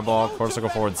the fireball, quarter circle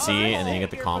forward C, and then you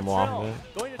get the combo off of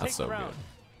it. That's so good.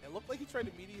 It looked like he tried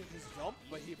to medium his jump,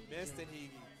 but he missed and he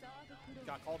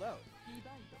got called out.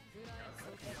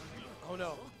 Oh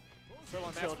no. Trill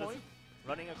on match point.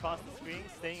 Running across the screen,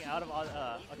 staying out of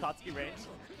Akatsuki range.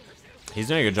 He's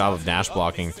doing a good job of dash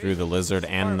blocking through the lizard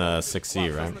and the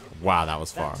 6C, right? Wow, that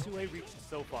was far. That two-way reached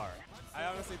so far. I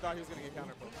honestly thought he was gonna get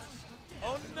counter poked.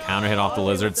 Oh no! Counter hit off the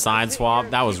lizard, side swap.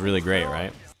 That was really great,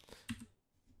 right?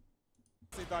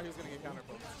 I thought he was gonna get counter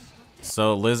poked.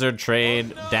 So lizard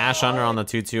trade, dash under on the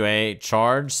 2-2A,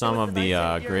 charge some of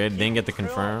the grid, then get the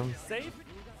confirm.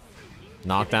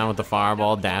 Knockdown with the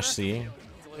fireball, dash C.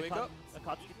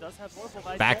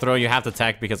 Back throw, you have to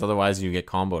tech because otherwise you get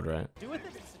comboed, right?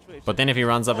 But then if he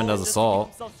runs up and does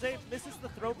assault,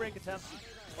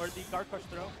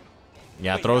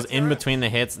 yeah, throws in between the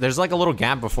hits. There's like a little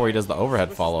gap before he does the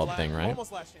overhead follow-up thing, right?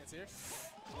 Almost last chance here.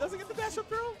 Doesn't get the dash up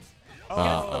throw.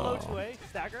 Uh-oh. Alright,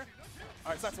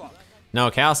 side swap.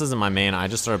 No, Chaos isn't my main. I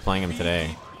just started playing him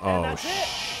today. Oh,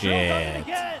 shit.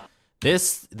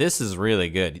 This is really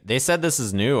good. They said this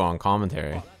is new on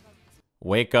commentary.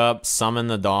 Wake up, summon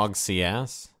the dog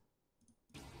CS.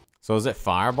 So is it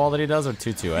Fireball that he does or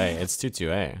 2-2A? It's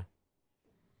 2-2A.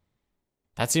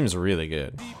 That seems really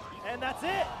good. And that's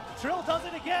it. Trill does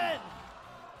it again.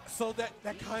 So that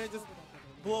kind of just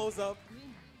blows up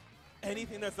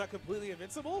anything that's not completely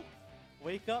invincible.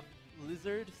 Wake up,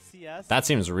 Lizard CS. That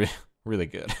seems really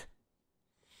good.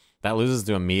 That loses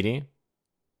to a meaty.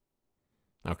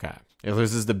 Okay. It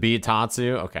loses to B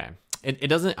Tatsu. Okay. It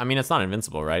doesn't, I mean, it's not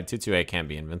invincible, right? 2-2A can't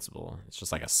be invincible. It's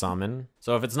just like a summon.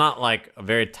 So if it's not like a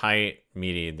very tight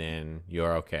meaty, then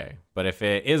you're okay. But if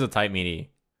it is a tight meaty,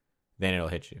 then it'll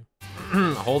hit you.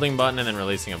 Holding button and then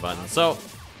releasing a button. So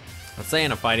let's say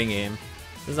in a fighting game,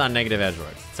 this is how negative edge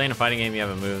works. Let's say in a fighting game you have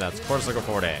a move that's quarter circle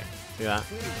forward A. See that?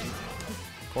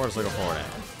 Quarter circle forward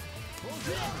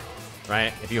A.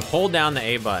 Right? If you hold down the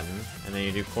A button and then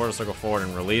you do quarter circle forward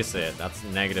and release it, that's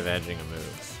negative edging a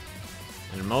move.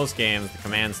 And in most games, the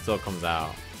command still comes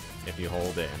out if you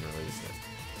hold it and release it.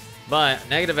 But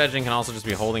negative edging can also just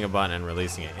be holding a button and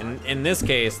releasing it. In this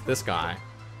case, this guy,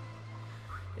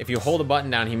 if you hold a button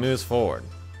down, he moves forward,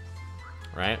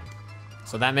 right?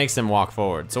 So that makes him walk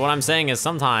forward. So what I'm saying is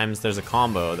sometimes there's a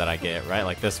combo that I get, right?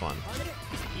 Like this one.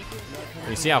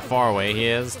 You see how far away he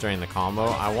is during the combo?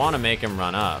 I want to make him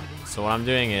run up. So what I'm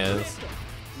doing is,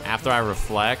 after I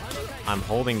reflect, I'm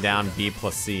holding down B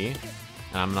plus C.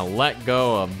 And I'm gonna let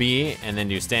go of B and then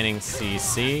do standing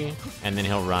CC, and then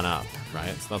he'll run up,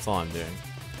 right? So that's all I'm doing.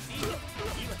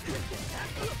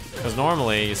 Because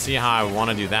normally, you see how I want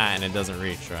to do that and it doesn't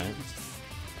reach, right?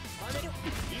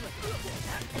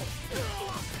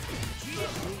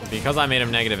 Because I made him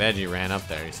negative edge, he ran up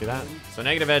there. You see that? So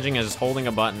negative edging is just holding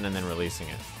a button and then releasing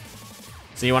it.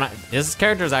 See, this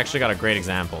character has actually got a great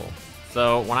example.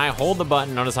 So when I hold the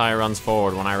button, notice how he runs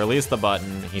forward. When I release the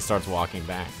button, he starts walking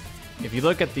back. If you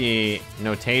look at the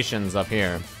notations up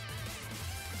here,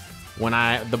 when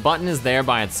the button is there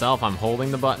by itself, I'm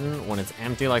holding the button. When it's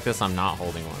empty like this, I'm not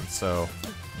holding one. So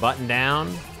button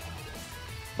down,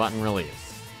 button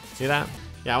release. See that?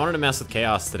 Yeah, I wanted to mess with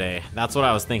Chaos today. That's what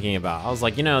I was thinking about. I was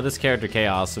like, you know, this character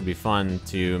Chaos would be fun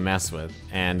to mess with.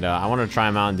 And I wanted to try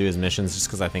him out and do his missions just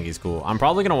because I think he's cool. I'm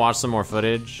probably going to watch some more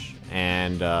footage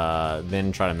and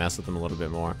then try to mess with him a little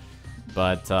bit more.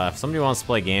 But if somebody wants to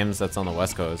play games that's on the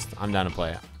West Coast, I'm down to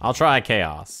play it. I'll try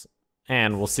Chaos,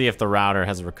 and we'll see if the router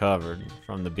has recovered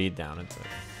from the beatdown into it.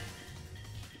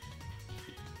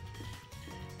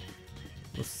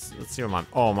 Let's see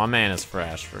what my man is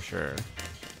fresh for sure.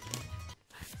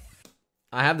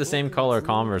 I have the same color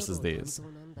Converse as these.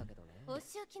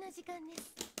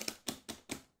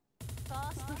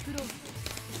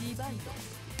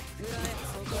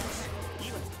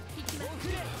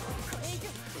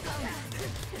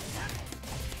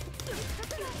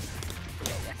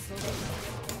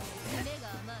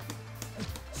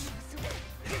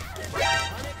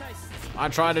 I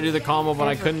tried to do the combo, but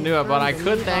I couldn't do it. But I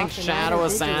could. Thanks, Shadow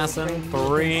Assassin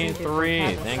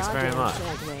 3-3. Thanks very much.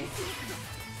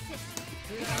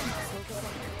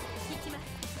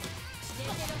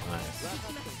 Nice.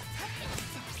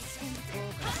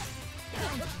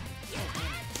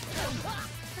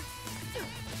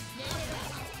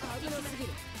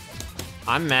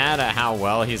 I'm mad at how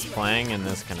well he's playing in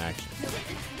this connection.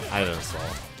 I just saw.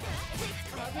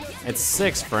 It's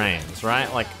 6 frames,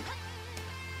 right? Like.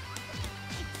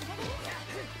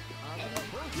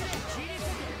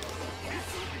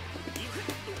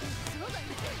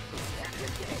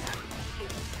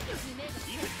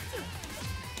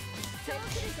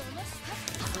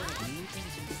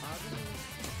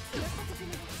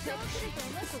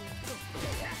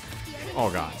 Oh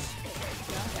god.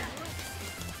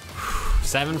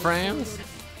 7 frames?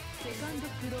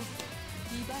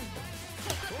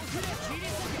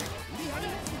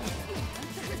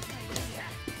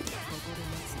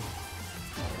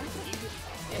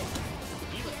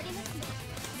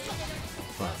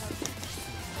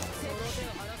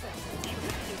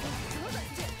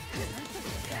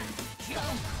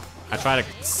 I try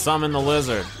to summon the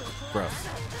lizard. Gross.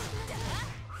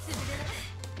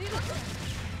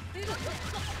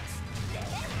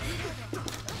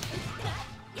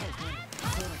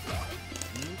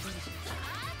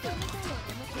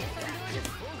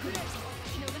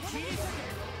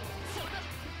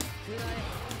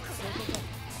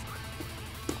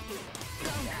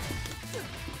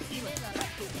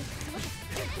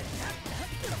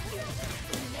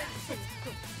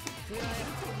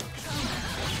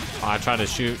 Oh, I tried to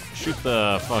shoot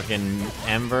the fucking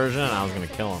M version and I was gonna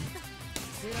kill him.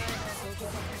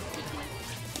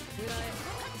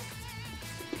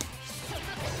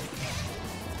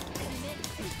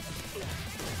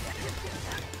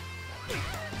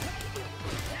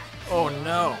 Oh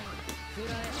no.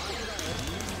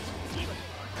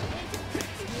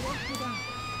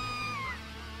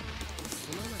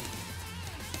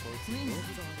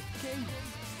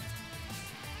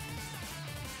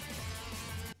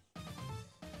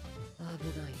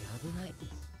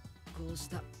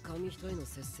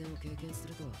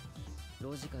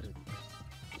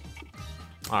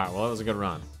 Alright, well, that was a good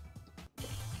run.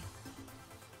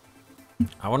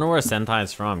 I wonder where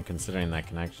Sentai's from, considering that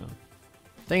connection.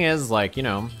 Thing is, like, you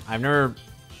know, I've never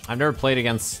played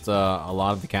against a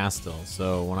lot of the cast still,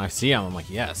 so when I see him, I'm like,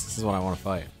 yes, this is what I want to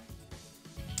fight.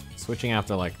 Switching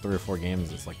after like 3 or 4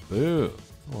 games is like, boo,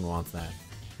 no one wants that.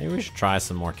 Maybe we should try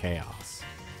some more chaos.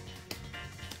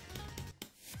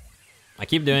 I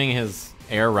keep doing his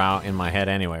air route in my head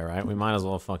anyway, right? We might as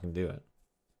well fucking do it.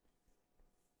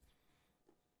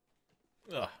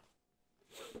 Ugh.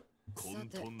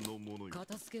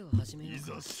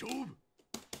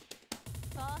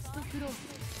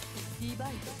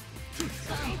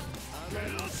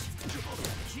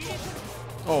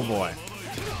 Oh boy.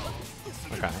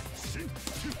 Okay.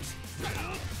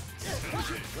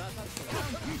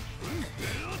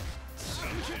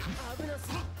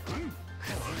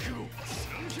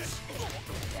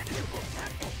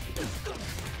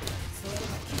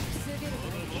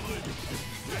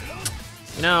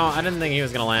 No, I didn't think he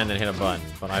was gonna land and hit a button,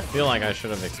 but I feel like I should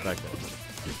have expected.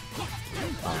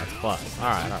 Oh, that's plus.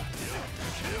 Alright, alright.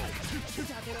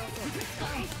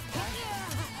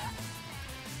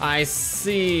 I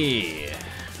see.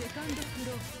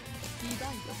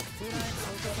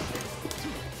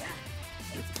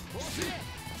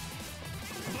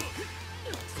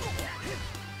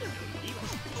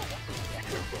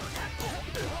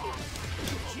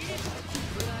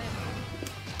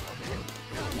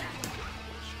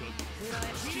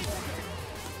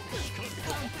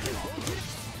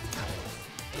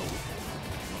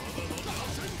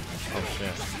 Oh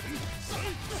shit.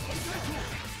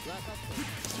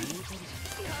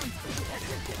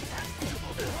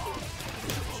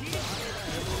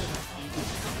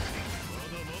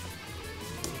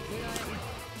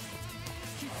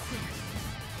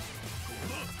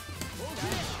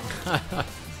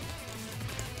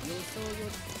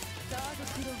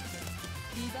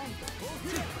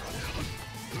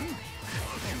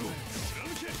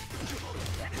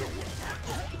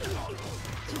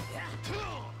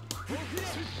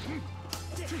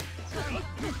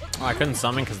 Oh, I couldn't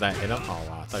summon because that hit him? Oh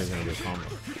wow, I thought he was gonna do a combo.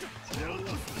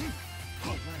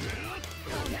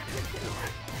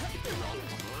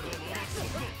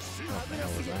 What the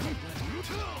hell was that?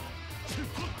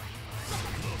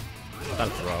 That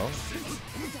throw.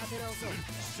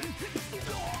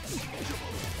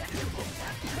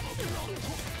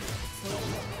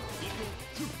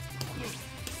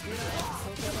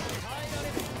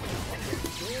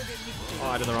 Oh,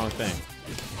 I did the wrong thing.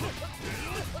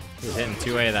 He was hitting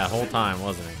 2A that whole time,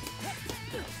 wasn't he?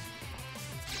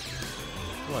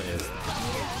 What is that?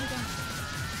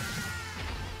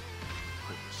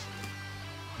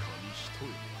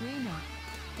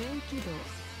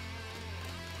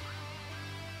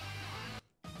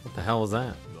 What the hell was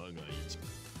that?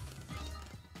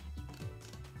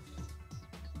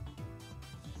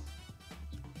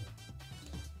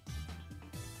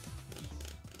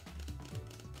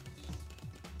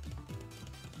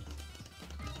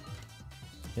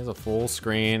 He has a full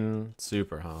screen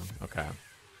super, huh? Okay.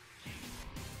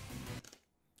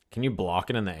 Can you block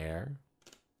it in the air?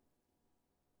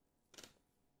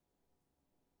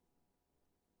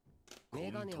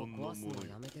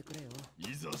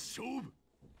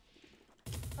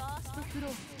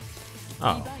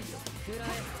 Oh.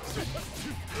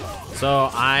 So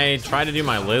I tried to do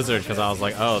my lizard because I was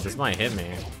like, oh, this might hit me.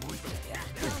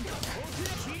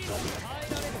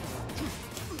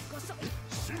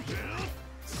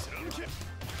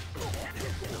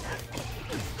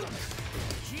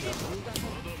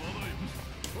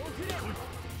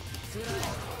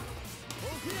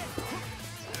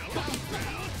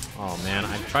 Oh man,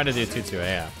 I tried to do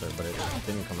 2-2A after, but it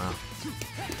didn't come out.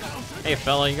 Hey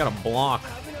fella, you gotta block.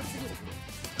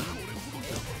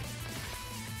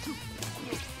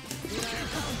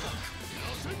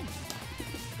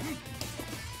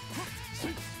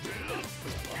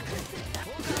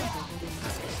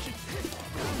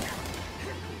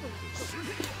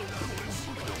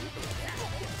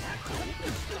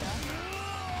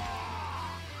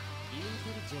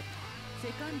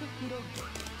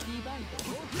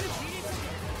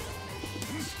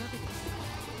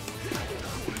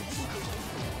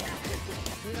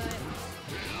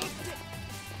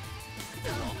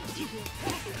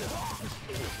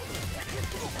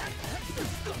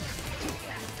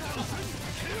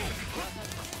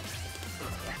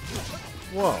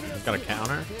 Whoa, he's got a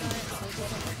counter?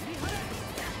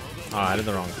 Oh, I did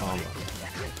the wrong combo.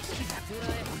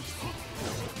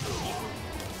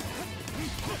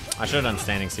 I should have done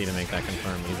standing C to make that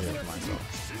confirm easier for myself.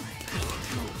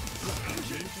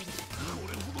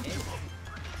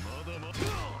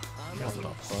 What the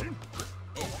fuck?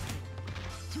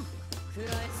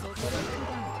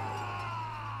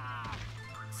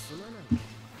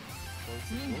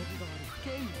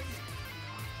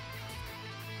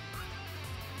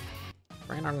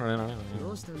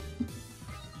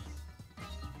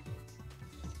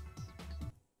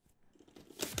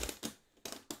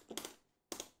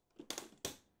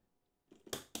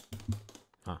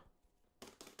 Huh.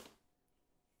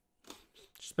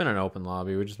 It's been an open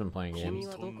lobby. We've just been playing games.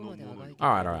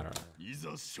 Alright, alright.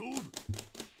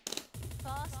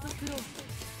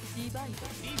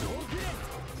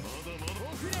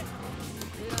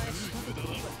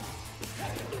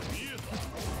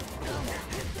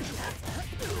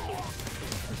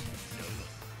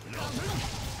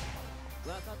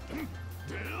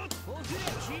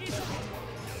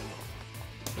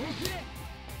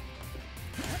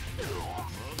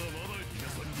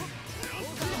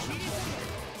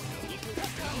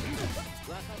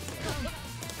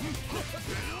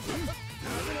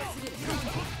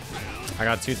 I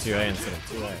got 2-2A instead of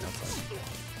 2A. That's like...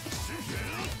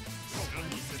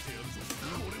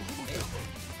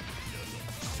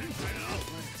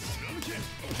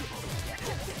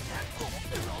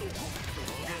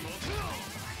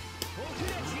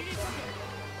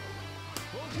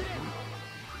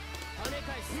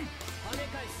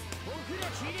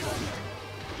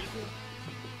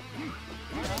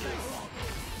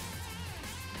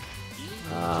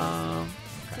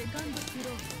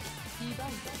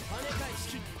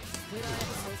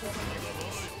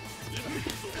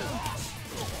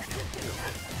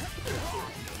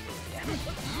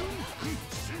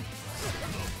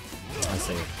 I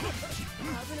see.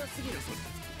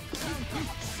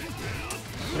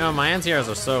 You know, my anti-airs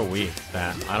are so weak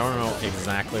that I don't know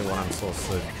exactly what I'm supposed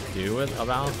to do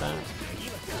about that.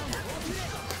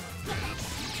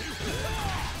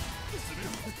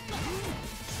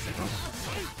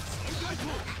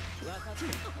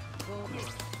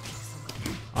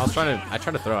 I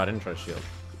tried to throw, I didn't try to shield.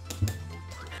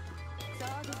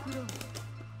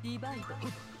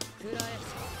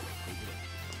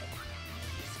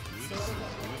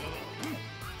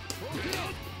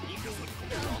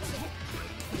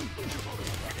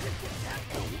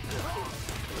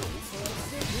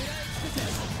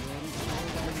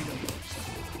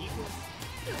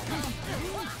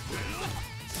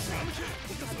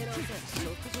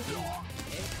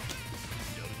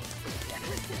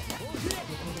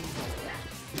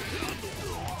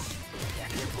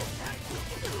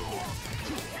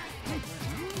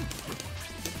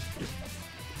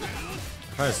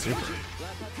 Try a super.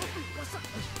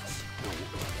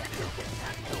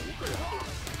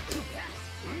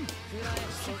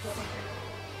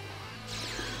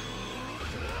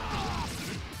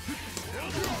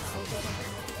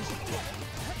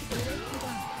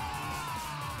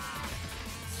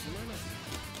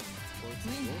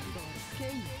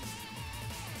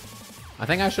 I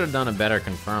think I should have done a better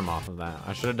confirm off of that.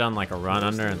 I should have done like a run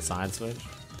under and side switch.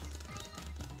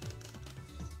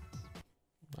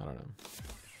 I don't know.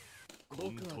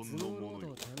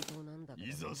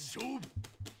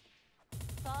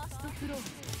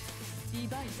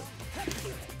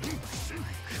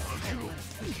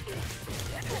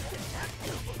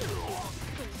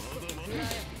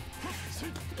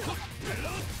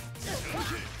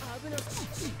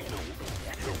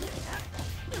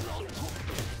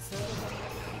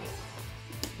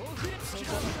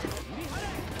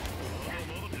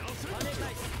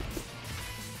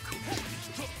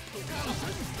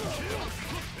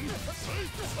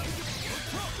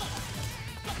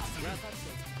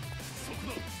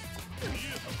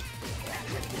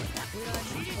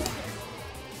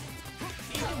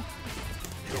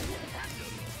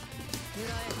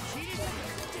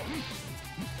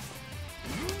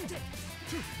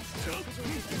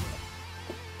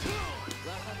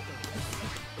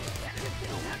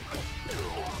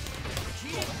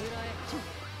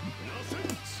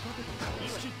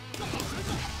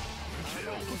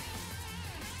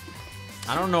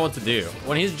 I don't know what to do.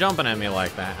 When he's jumping at me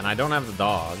like that and I don't have the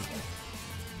dog,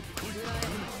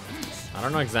 I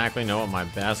don't exactly know what my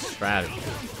best strategy is.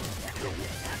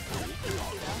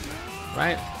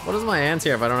 Right? What is my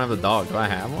anti-air if I don't have the dog? Do I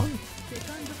have one?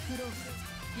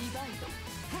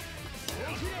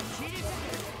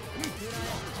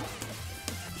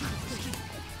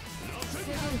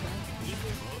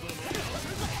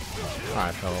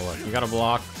 Alright, fella, look. You gotta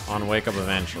block on wake up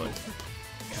eventually.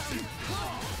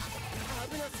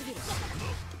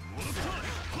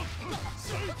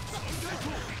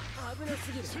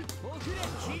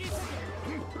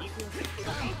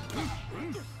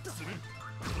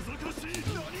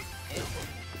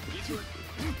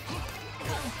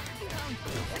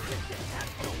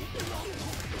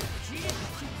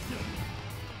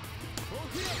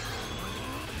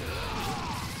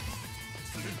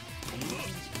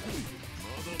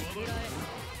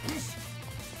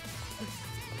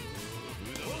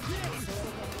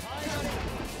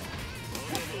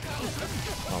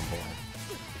 Oh boy.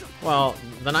 Well,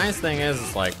 the nice thing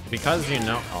is like, because you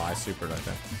know... Oh, I supered right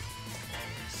there.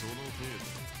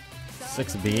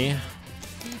 6B.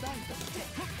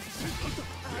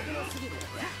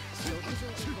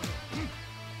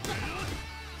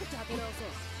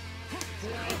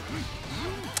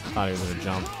 I thought he was gonna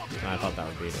jump, and I thought that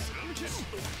would beat it.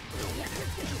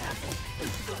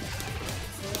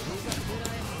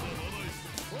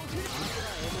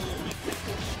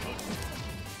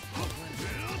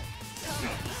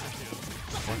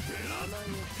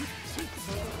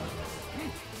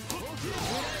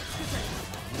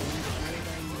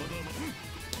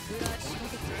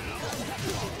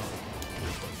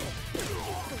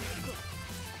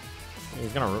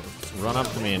 He's gonna run up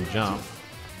to me and jump.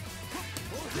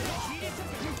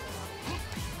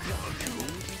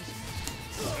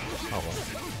 Oh well.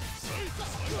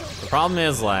 The problem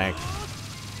is like,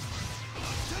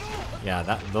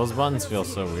 yeah, those buttons feel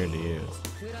so weird to use.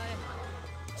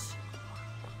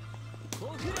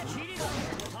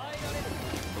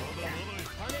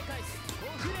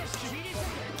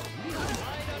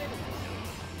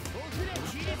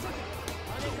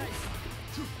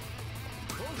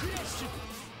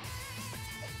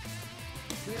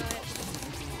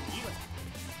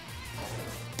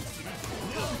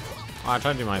 Oh, I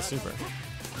tried to do my super.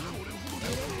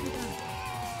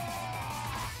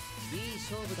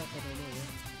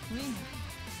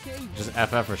 Just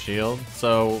FF or shield.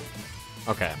 So,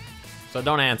 okay. So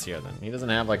don't anti-air then. He doesn't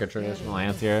have like a traditional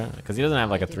anti-air because he doesn't have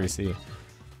like a 3C.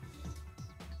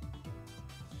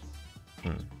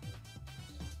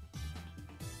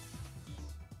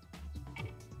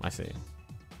 I see.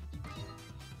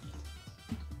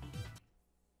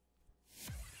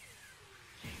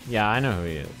 Yeah, I know who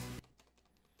he is.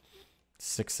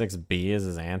 6-6B is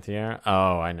his anti-air?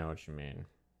 Oh, I know what you mean.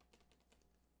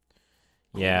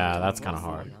 Yeah, that's kind of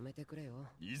hard.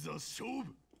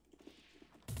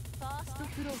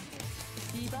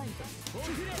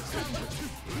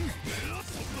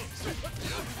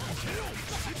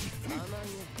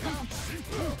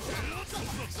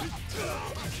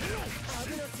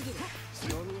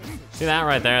 See that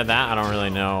right there? That I don't really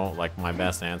know like my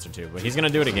best answer to, but he's gonna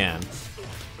do it again.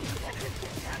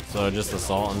 So just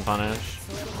assault and punish.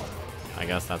 I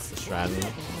guess that's the strategy.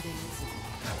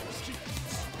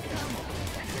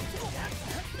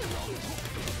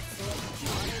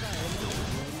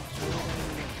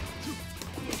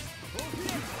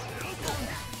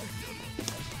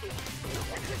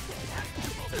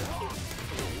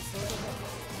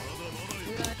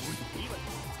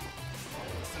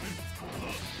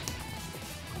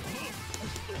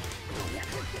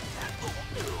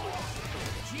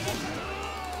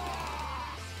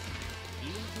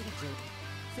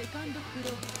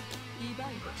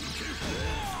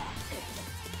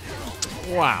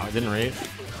 Wow, it didn't reach.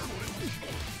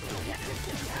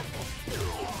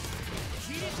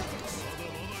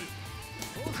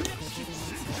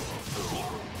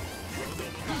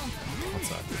 What's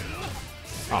that?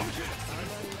 Oh.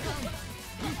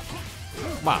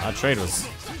 Wow, that trade was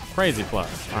crazy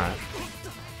close. Alright.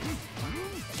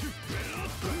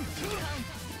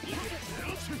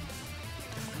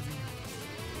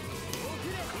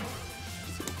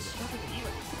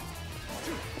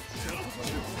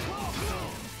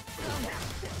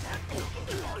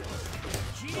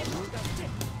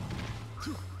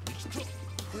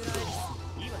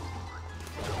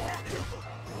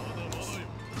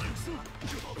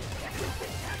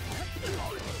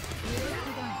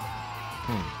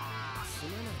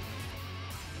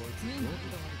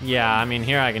 Yeah, I mean,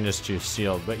 here I can just choose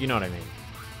shield, but you know what I mean.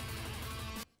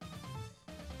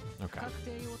 Okay.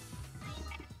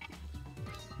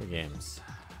 The games.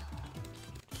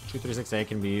 236A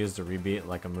can be used to rebeat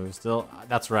like a move still.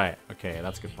 That's right. Okay,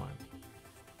 that's a good point.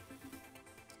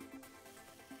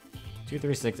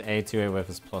 236A 2A whiff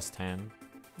is plus 10.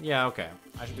 Yeah, okay.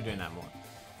 I should be doing that more.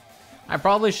 I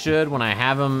probably should when I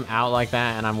have him out like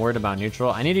that and I'm worried about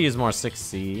neutral. I need to use more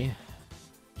 6C.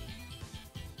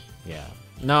 Yeah.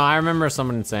 No, I remember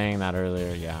someone saying that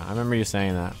earlier. Yeah, I remember you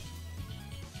saying that.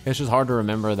 It's just hard to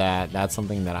remember that that's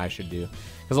something that I should do.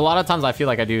 Because a lot of times I feel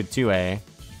like I do 2A,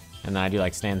 and then I do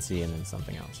like stand C and then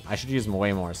something else. I should use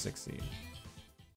way more 6C.